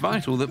 it's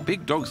vital that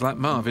big dogs like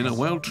Marvin are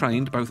well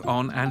trained both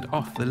on and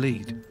off the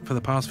lead. For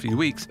the past few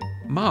weeks,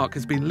 Mark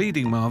has been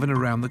leading Marvin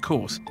around the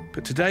course,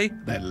 but today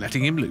they're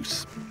letting him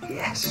loose.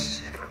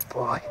 Yes, good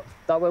boy.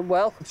 That went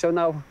well, so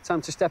now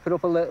time to step it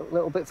up a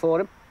little bit for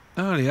him.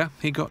 Earlier,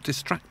 he got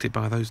distracted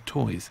by those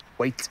toys.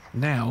 Wait.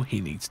 Now he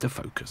needs to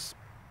focus.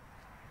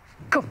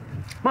 Come,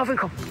 Marvin,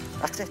 come.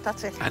 That's it,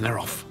 that's it. And they're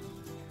off.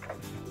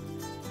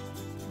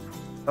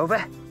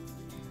 Over.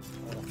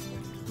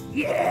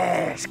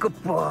 Yes,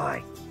 good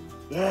boy.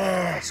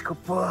 Yes,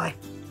 good boy.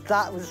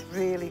 That was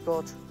really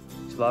good.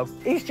 Slow.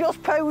 He's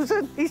just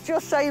posing. He's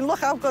just saying, look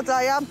how good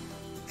I am.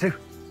 2.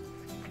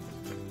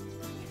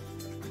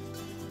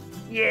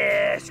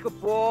 Yes, good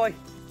boy.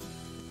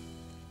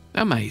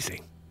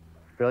 Amazing.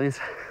 Brilliant.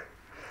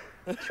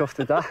 Chuffed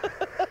with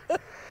that.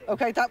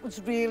 OK, that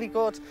was really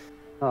good.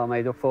 Oh, I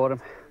made up for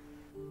him.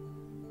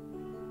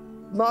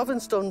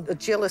 Marvin's done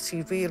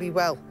agility really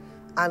well,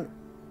 and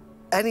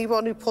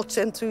anyone who puts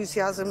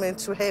enthusiasm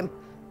into him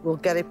will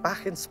get it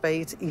back in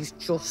spades. He's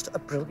just a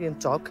brilliant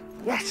dog.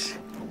 Yes.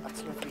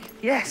 That's lovely.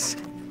 Yes.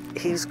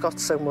 He's got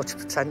so much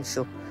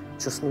potential.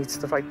 Just needs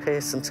the right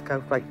person to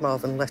go, right,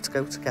 Marvin, let's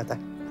go together.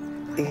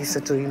 He's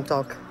a dream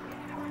dog.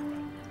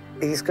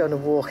 He's going to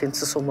walk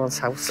into someone's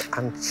house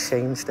and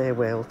change their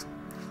world.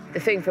 The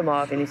thing for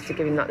Marvin is to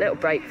give him that little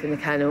break from the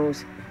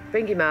kennels,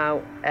 bring him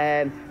out.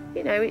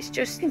 You know, it's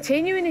just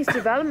continuing his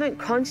development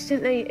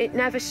constantly. It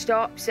never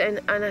stops, and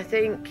I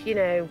think, you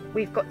know,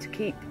 we've got to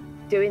keep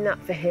doing that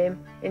for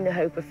him in the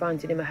hope of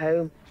finding him a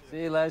home.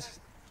 See you, Les.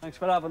 Thanks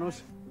for having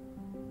us.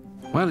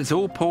 Well, it's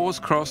all paws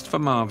crossed for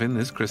Marvin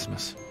this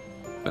Christmas.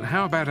 But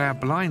how about our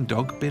blind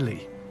dog,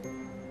 Billy?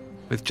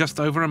 With just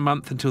over a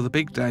month until the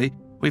big day,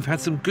 we've had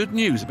some good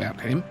news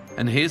about him,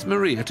 and here's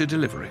Maria to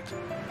deliver it.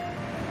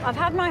 I've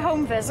had my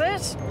home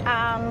visit,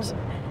 and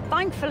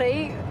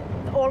thankfully,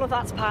 all of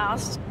that's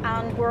passed,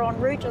 and we're en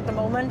route at the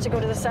moment to go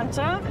to the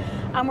centre,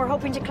 and we're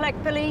hoping to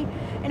collect Billy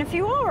in a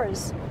few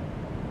hours.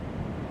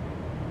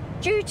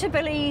 Due to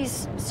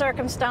Billy's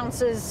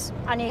circumstances,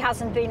 and he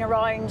hasn't been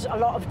around a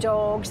lot of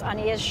dogs, and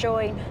he is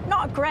showing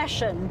not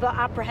aggression, but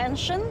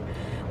apprehension,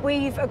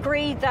 we've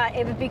agreed that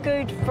it would be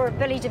good for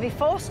Billy to be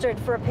fostered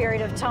for a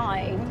period of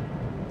time.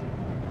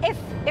 If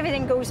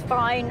everything goes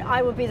fine,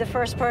 I will be the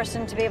first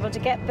person to be able to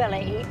get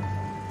Billy.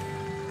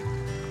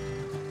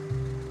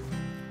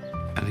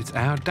 And it's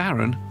our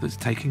Darren that's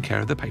taking care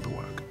of the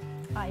paperwork.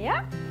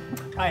 Hiya.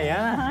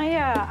 Hiya.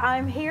 Hiya.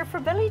 I'm here for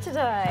Billy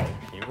today.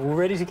 You all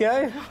ready to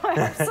go? I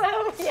hope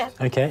so, yes.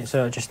 OK,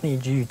 so I just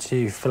need you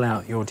to fill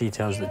out your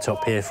details at the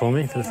top here for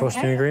me for the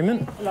fostering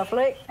agreement.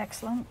 Lovely.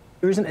 Excellent.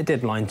 There isn't a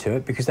deadline to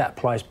it because that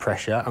applies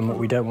pressure, and what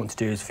we don't want to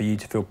do is for you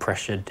to feel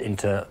pressured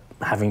into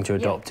having to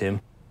adopt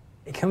him.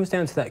 It comes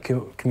down to that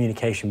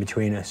communication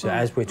between us. So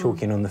as we're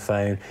talking on the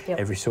phone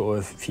every sort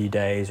of few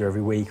days or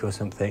every week or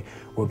something,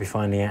 we'll be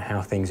finding out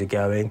how things are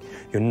going.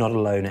 You're not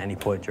alone at any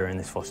point during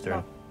this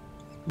fostering.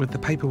 With the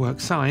paperwork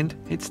signed,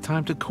 it's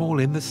time to call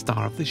in the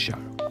star of the show.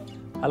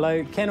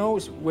 Hello,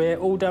 kennels. We're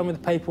all done with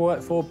the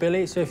paperwork for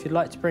Billy, so if you'd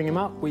like to bring him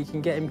up, we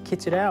can get him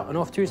kitted out and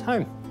off to his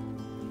home.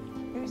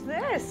 Who's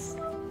this?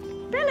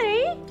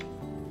 Billy?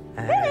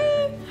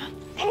 Billy?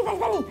 Hey, there's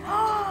Billy.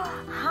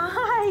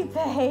 Hi,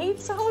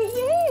 babes. How are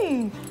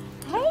you?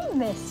 Hey,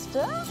 mister.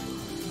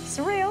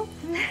 Surreal.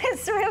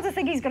 It's surreal to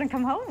think he's going to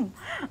come home.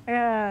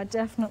 Yeah,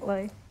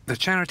 definitely. The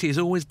charity is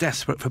always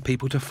desperate for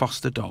people to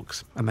foster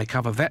dogs, and they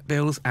cover vet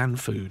bills and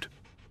food.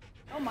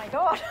 Oh, my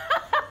God.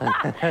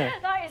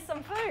 That is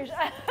some food.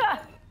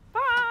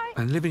 Bye.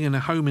 And living in a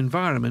home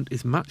environment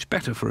is much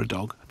better for a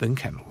dog than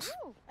kennels.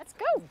 Ooh, let's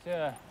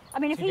go. I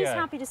mean, if he's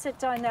happy to sit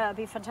down there, it'd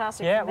be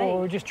fantastic for me. Well,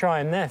 we'll just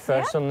try him there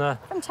first on the...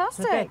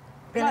 Fantastic.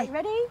 Billy. Right,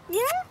 ready?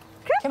 Yeah?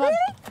 Come on. Billy.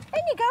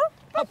 In you go.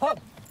 Hop, hop.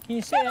 Can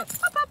you see it?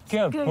 Hop, hop.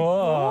 Good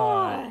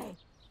boy.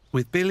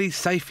 With Billy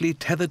safely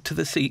tethered to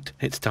the seat,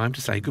 it's time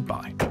to say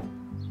goodbye.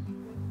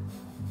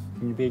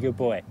 Can you be a good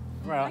boy?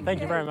 Well, thank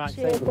you very much.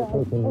 Cheers, you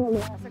all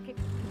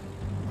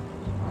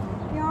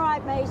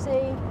right,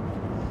 matey?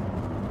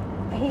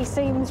 He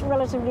seems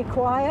relatively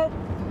quiet.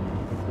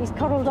 He's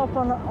cuddled up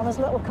on his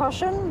little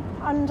cushion,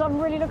 and I'm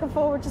really looking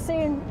forward to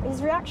seeing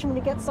his reaction when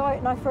he gets out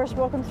and I first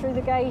walk him through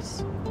the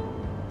gate.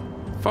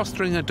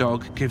 Fostering a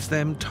dog gives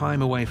them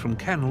time away from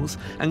kennels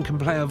and can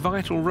play a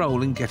vital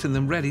role in getting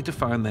them ready to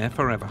find their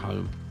forever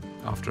home.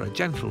 After a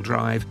gentle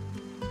drive,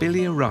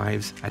 Billy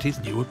arrives at his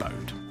new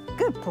abode.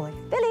 Good boy.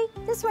 Billy,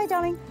 this way,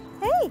 darling.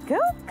 Hey, go.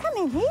 Come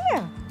in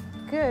here.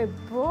 Good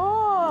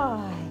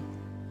boy.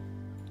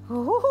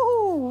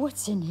 Oh,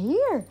 what's in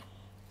here?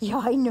 Yeah,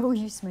 I know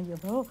you smell your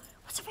bowl.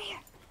 What's over here?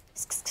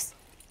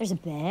 There's a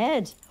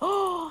bed.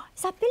 Oh,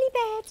 is that Billy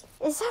bed?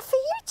 Is that for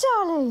you,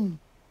 darling?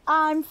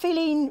 I'm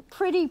feeling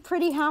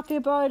pretty happy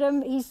about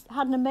him. He's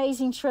had an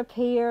amazing trip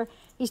here.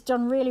 He's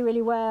done really,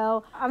 really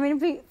well. I mean,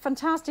 it'd be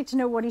fantastic to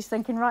know what he's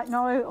thinking right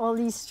now. All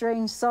these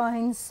strange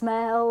sounds,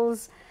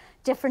 smells,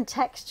 different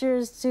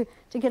textures to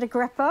get a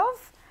grip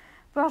of.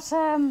 But,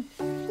 yeah,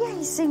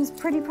 he seems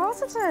pretty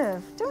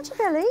positive. Don't you,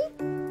 Billy?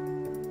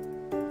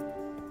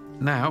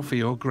 Now for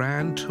your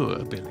grand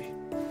tour, Billy.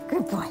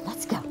 Good boy,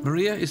 let's go.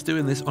 Maria is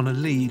doing this on a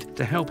lead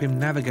to help him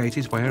navigate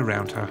his way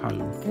around her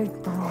home.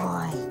 Good boy.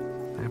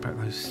 How about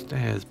those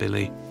stairs,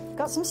 Billy?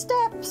 Got some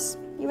steps.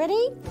 You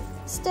ready?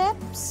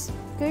 Steps.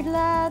 Good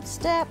lad,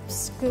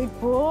 steps. Good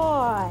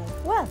boy.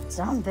 Well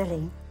done,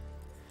 Billy.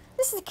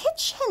 This is the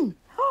kitchen.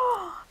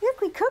 Oh, look,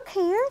 we cook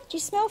here. Do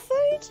you smell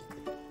food?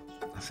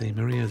 I see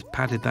Maria's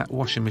padded that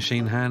washing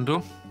machine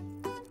handle.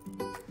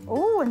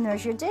 Oh, and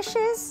there's your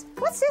dishes.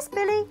 What's this,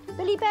 Billy?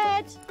 Billy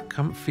bed.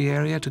 Comfy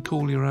area to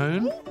call your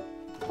own.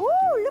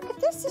 Oh, look at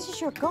this. This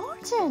is your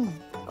garden.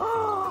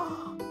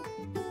 Oh.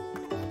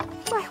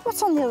 Right,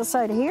 what's on the other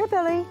side of here,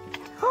 Billy?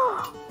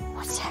 Oh,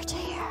 what's out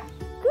here?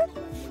 Good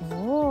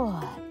boy.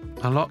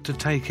 A lot to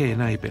take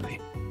in, eh, Billy?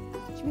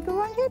 Should we go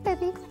around here,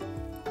 baby?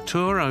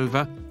 Tour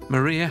over.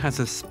 Maria has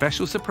a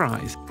special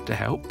surprise to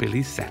help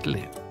Billy settle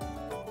in.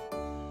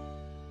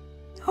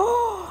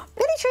 Oh,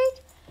 Billy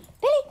treat.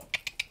 Billy.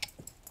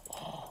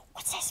 Oh,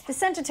 what's this? The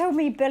centre told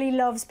me Billy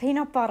loves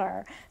peanut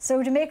butter.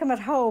 So to make him at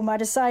home, I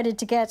decided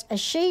to get a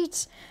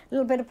sheet, a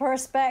little bit of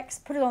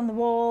Perspex, put it on the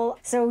wall.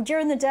 So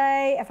during the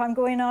day, if I'm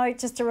going out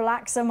just to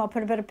relax him, I'll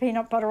put a bit of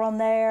peanut butter on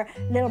there,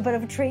 a little bit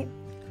of a treat.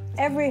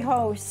 Every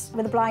house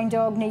with a blind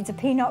dog needs a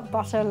peanut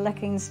butter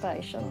licking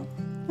station.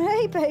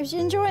 Hey, babes, you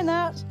enjoying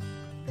that?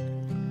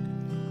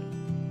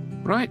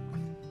 Right,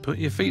 put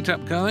your feet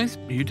up, guys.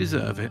 You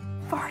deserve it.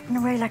 Farting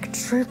away like a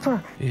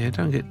trooper. Yeah,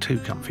 don't get too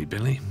comfy,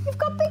 Billy. You've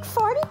got big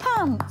farty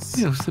pants.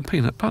 Yeah, it's the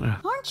peanut butter.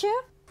 Aren't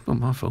you? Not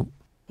my fault.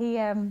 He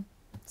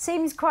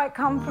seems quite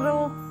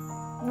comfortable,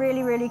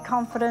 really, really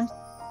confident.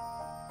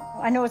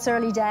 I know it's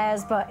early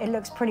days, but it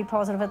looks pretty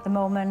positive at the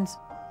moment.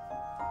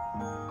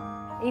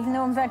 Even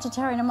though I'm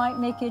vegetarian, I might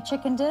make you a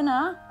chicken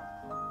dinner.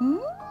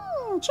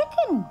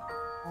 Chicken.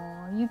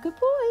 Oh, you good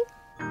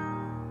boy.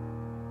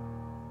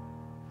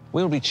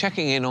 We'll be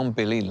checking in on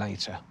Billy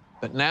later,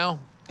 but now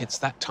it's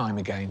that time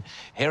again.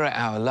 Here are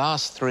our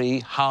last 3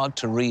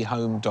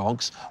 hard-to-rehome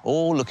dogs,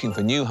 all looking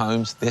for new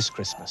homes this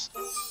Christmas.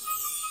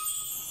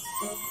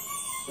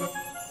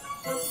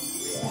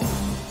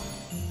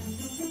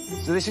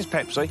 So this is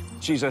Pepsi.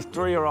 She's a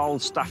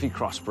 3-year-old Staffy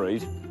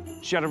crossbreed.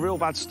 She had a real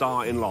bad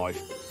start in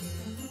life,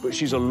 but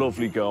she's a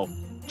lovely girl.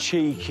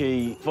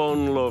 Cheeky,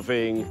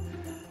 fun-loving,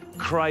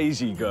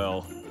 crazy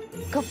girl.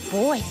 Good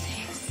boy,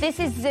 Zeus. This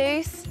is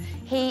Zeus.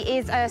 He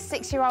is a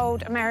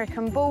 6-year-old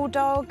American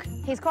Bulldog.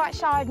 He's quite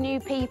shy of new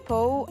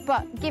people,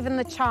 but given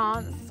the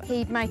chance,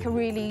 he'd make a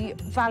really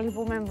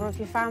valuable member of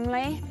your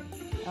family.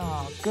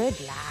 Oh, good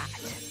lad.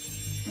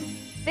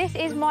 This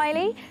is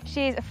Miley.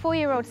 She's a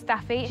 4-year-old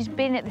Staffy. She's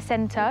been at the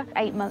centre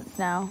 8 months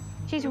now.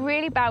 She's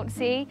really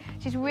bouncy,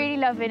 she's really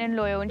loving and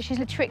loyal, and she's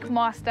a trick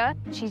master.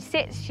 She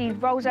sits, she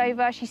rolls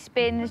over, she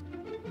spins.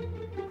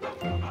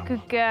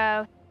 Good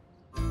girl.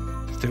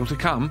 Still to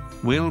come,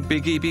 will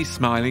Biggie be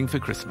smiling for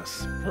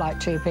Christmas? Like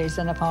 2 peas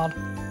in a pod.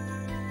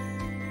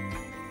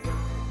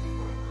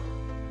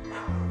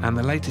 And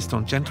the latest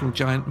on gentle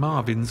giant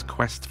Marvin's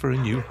quest for a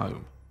new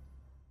home.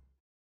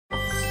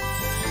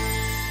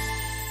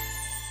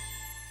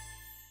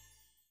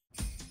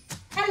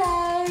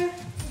 Hello.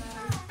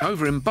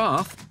 Over in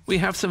Bath, we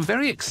have some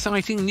very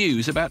exciting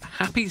news about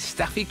happy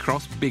Staffy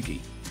Cross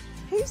Biggie.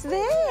 Who's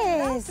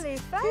this?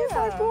 Who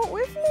have I brought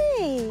with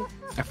me?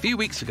 A few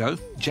weeks ago,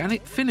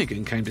 Janet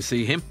Finnegan came to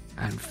see him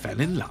and fell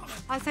in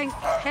love. I think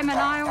him and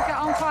I will get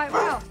on quite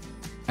well.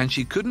 And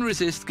she couldn't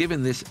resist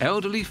giving this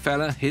elderly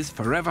fella his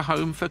forever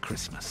home for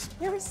Christmas.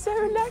 You're so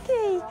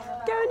lucky.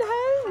 Going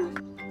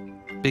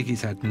home.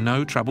 Biggie's had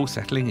no trouble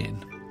settling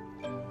in.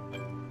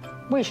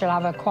 We shall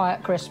have a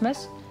quiet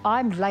Christmas.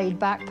 I'm a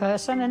laid-back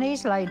person and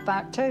he's laid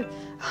back too.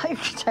 I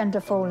tend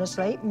to fall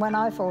asleep, and when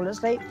I fall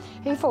asleep,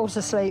 he falls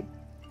asleep.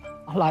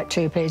 I like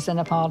 2 peas in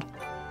a pod.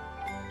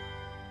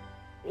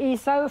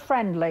 He's so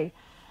friendly,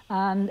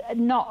 and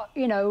not,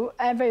 you know,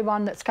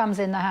 everyone that comes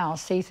in the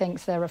house, he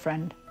thinks they're a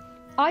friend.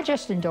 I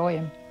just enjoy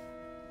him.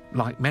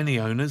 Like many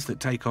owners that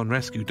take on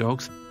rescue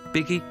dogs,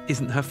 Biggie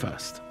isn't her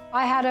first.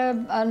 I had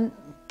a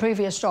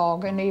previous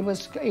dog, and he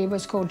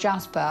was called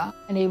Jasper,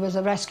 and he was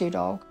a rescue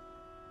dog.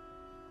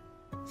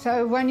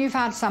 So when you've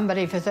had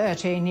somebody for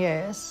 13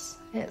 years,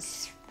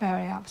 it's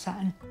very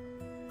upsetting.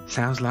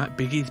 Sounds like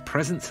Biggie's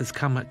presence has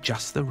come at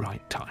just the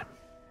right time.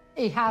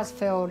 He has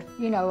filled,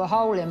 you know, a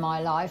hole in my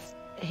life.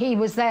 He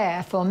was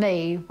there for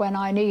me when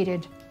I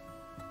needed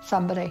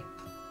somebody.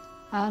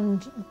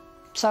 And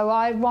so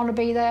I want to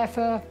be there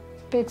for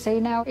Bigsy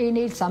now. He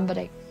needs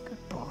somebody.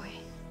 Good boy.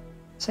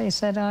 So he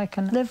said, I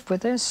can live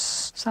with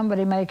this.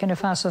 Somebody making a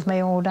fuss of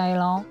me all day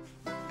long.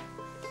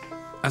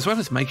 As well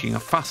as making a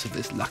fuss of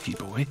this lucky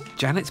boy,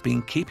 Janet's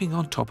been keeping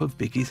on top of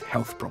Biggie's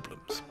health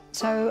problems.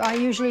 So I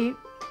usually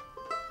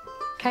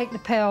take the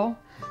pill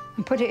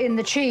and put it in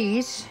the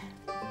cheese.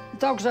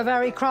 Dogs are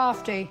very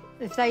crafty.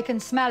 If they can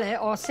smell it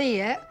or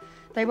see it,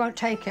 they won't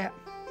take it.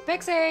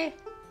 Bigsy,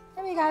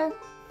 here we go.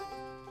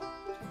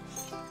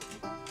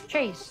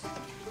 Cheese.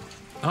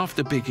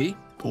 After Biggie,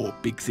 or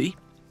Bigsy,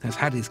 has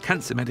had his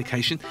cancer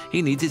medication,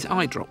 he needs his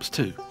eye drops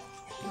too.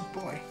 Good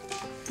boy.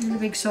 The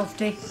big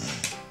softie.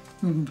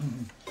 You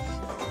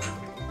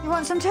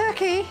want some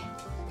turkey?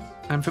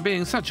 And for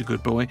being such a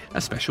good boy,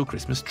 a special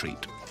Christmas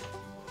treat.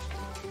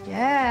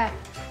 Yeah.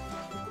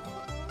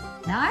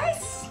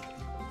 Nice.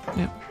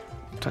 Yep,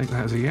 take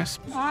that as a yes.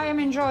 I am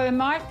enjoying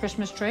my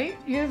Christmas treat.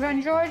 You've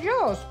enjoyed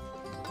yours.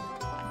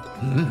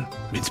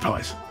 Mince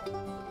pies.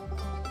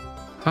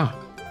 Oh,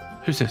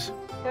 who's this?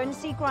 Going to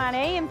see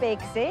Granny and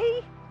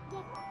Bigsy.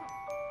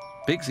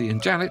 Bigsy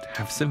and Janet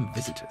have some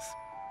visitors.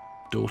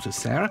 Daughter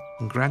Sarah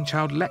and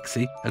grandchild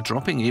Lexi are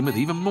dropping in with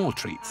even more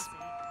treats.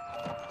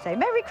 Say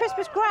Merry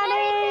Christmas, Granny!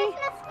 Merry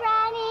Christmas,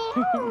 Granny!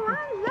 Oh,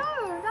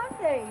 hello,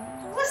 lovely.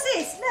 What's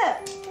this? Look,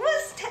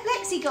 what's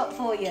Lexi got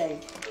for you?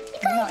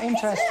 I'm not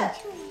interested.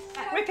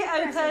 Rip it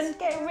open,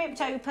 get it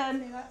ripped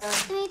open.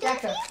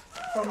 Jacket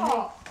from me.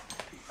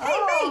 Hey,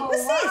 mate,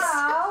 what's this?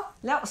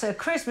 Lots of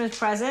Christmas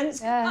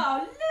presents. Yeah.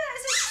 Oh, look,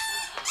 it's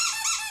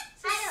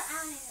a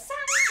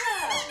Santa.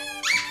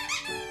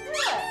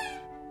 Look.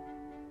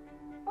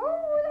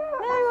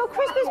 Oh, look.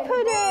 Christmas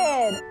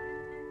pudding.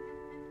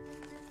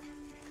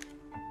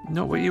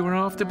 Not what you were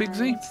after,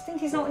 Bigsy? I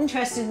think he's not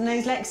interested in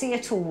those, Lexi,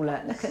 at all.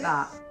 Look at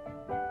that.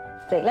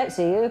 I think, Lexi,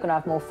 you're going to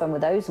have more fun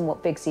with those than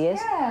what Bigsy is.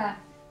 Yeah.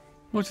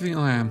 What do you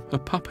think I am, a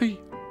puppy?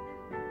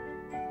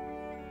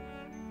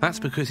 That's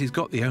because he's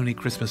got the only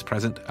Christmas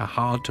present a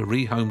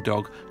hard-to-rehome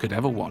dog could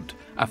ever want,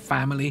 a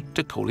family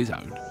to call his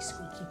own.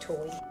 Squeaky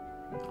toy.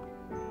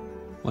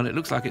 Well, it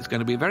looks like it's going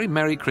to be a very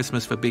Merry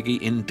Christmas for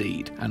Biggie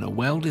indeed, and a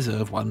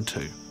well-deserved one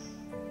too.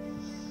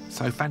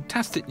 So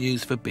fantastic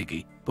news for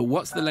Biggie, but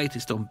what's the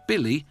latest on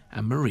Billy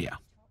and Maria?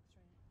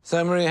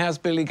 So, Maria, how's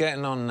Billy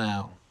getting on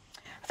now?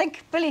 I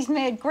think Billy's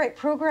made great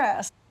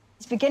progress.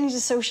 He's beginning to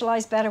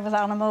socialise better with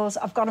animals.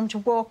 I've got him to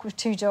walk with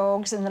 2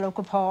 dogs in the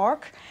local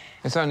park.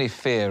 It's only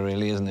fear,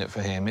 really, isn't it,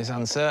 for him? It's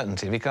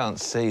uncertainty. If he can't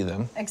see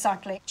them.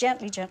 Exactly.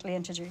 Gently, gently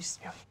introduce.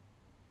 Yeah.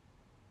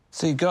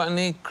 So you got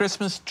any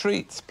Christmas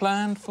treats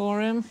planned for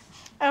him?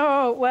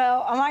 Oh,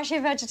 well, I'm actually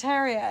a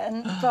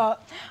vegetarian,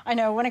 but I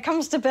know when it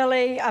comes to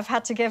Billy, I've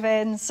had to give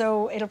in,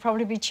 so it'll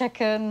probably be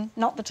chicken,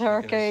 not the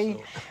turkey,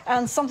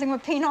 and something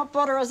with peanut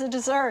butter as a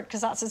dessert,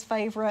 because that's his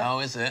favourite.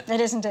 Oh, is it?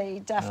 It is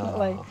indeed,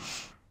 definitely. Oh.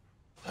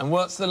 And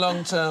what's the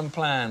long-term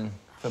plan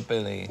for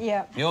Billy?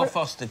 Yeah. You're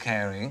foster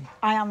caring.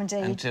 I am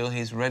indeed. Until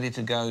he's ready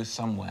to go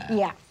somewhere.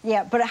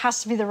 Yeah, but it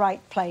has to be the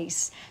right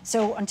place.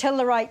 So until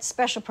the right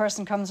special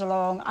person comes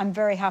along, I'm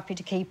very happy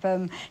to keep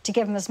him, to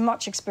give him as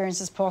much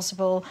experience as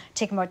possible,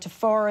 take him out to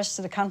forests,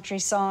 to the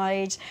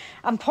countryside,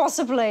 and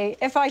possibly,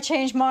 if I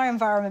change my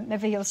environment,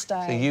 maybe he'll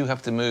stay. So you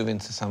have to move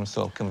into some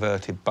sort of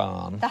converted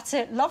barn. That's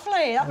it,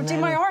 lovely. That would do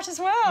my art as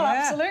well,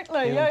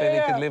 absolutely. You and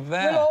Billy could live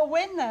there. We'll all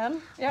win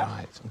then. Yeah.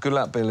 Right. Good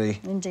luck,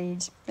 Billy.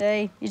 Indeed.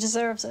 Hey, he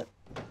deserves it.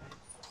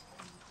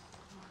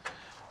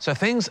 So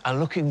things are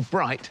looking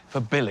bright for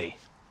Billy.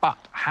 But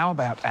how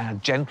about our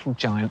gentle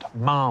giant,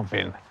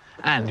 Marvin?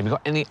 And have you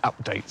got any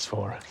updates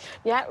for her?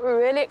 Yeah, we're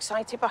really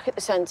excited back at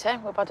the centre.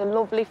 We've had a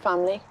lovely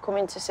family come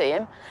in to see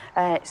him.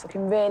 It's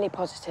looking really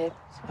positive.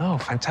 Oh,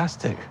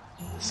 fantastic.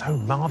 So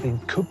Marvin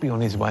could be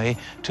on his way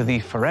to the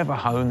forever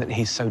home that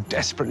he's so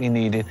desperately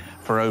needed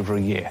for over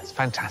a year. It's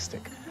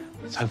fantastic.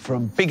 So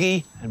from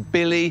Biggie and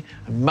Billy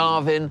and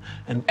Marvin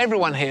and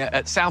everyone here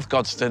at South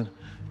Godstone,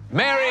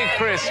 Merry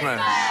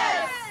Christmas!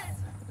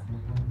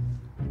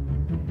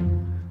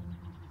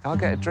 Can I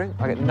get a drink?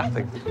 I get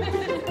nothing.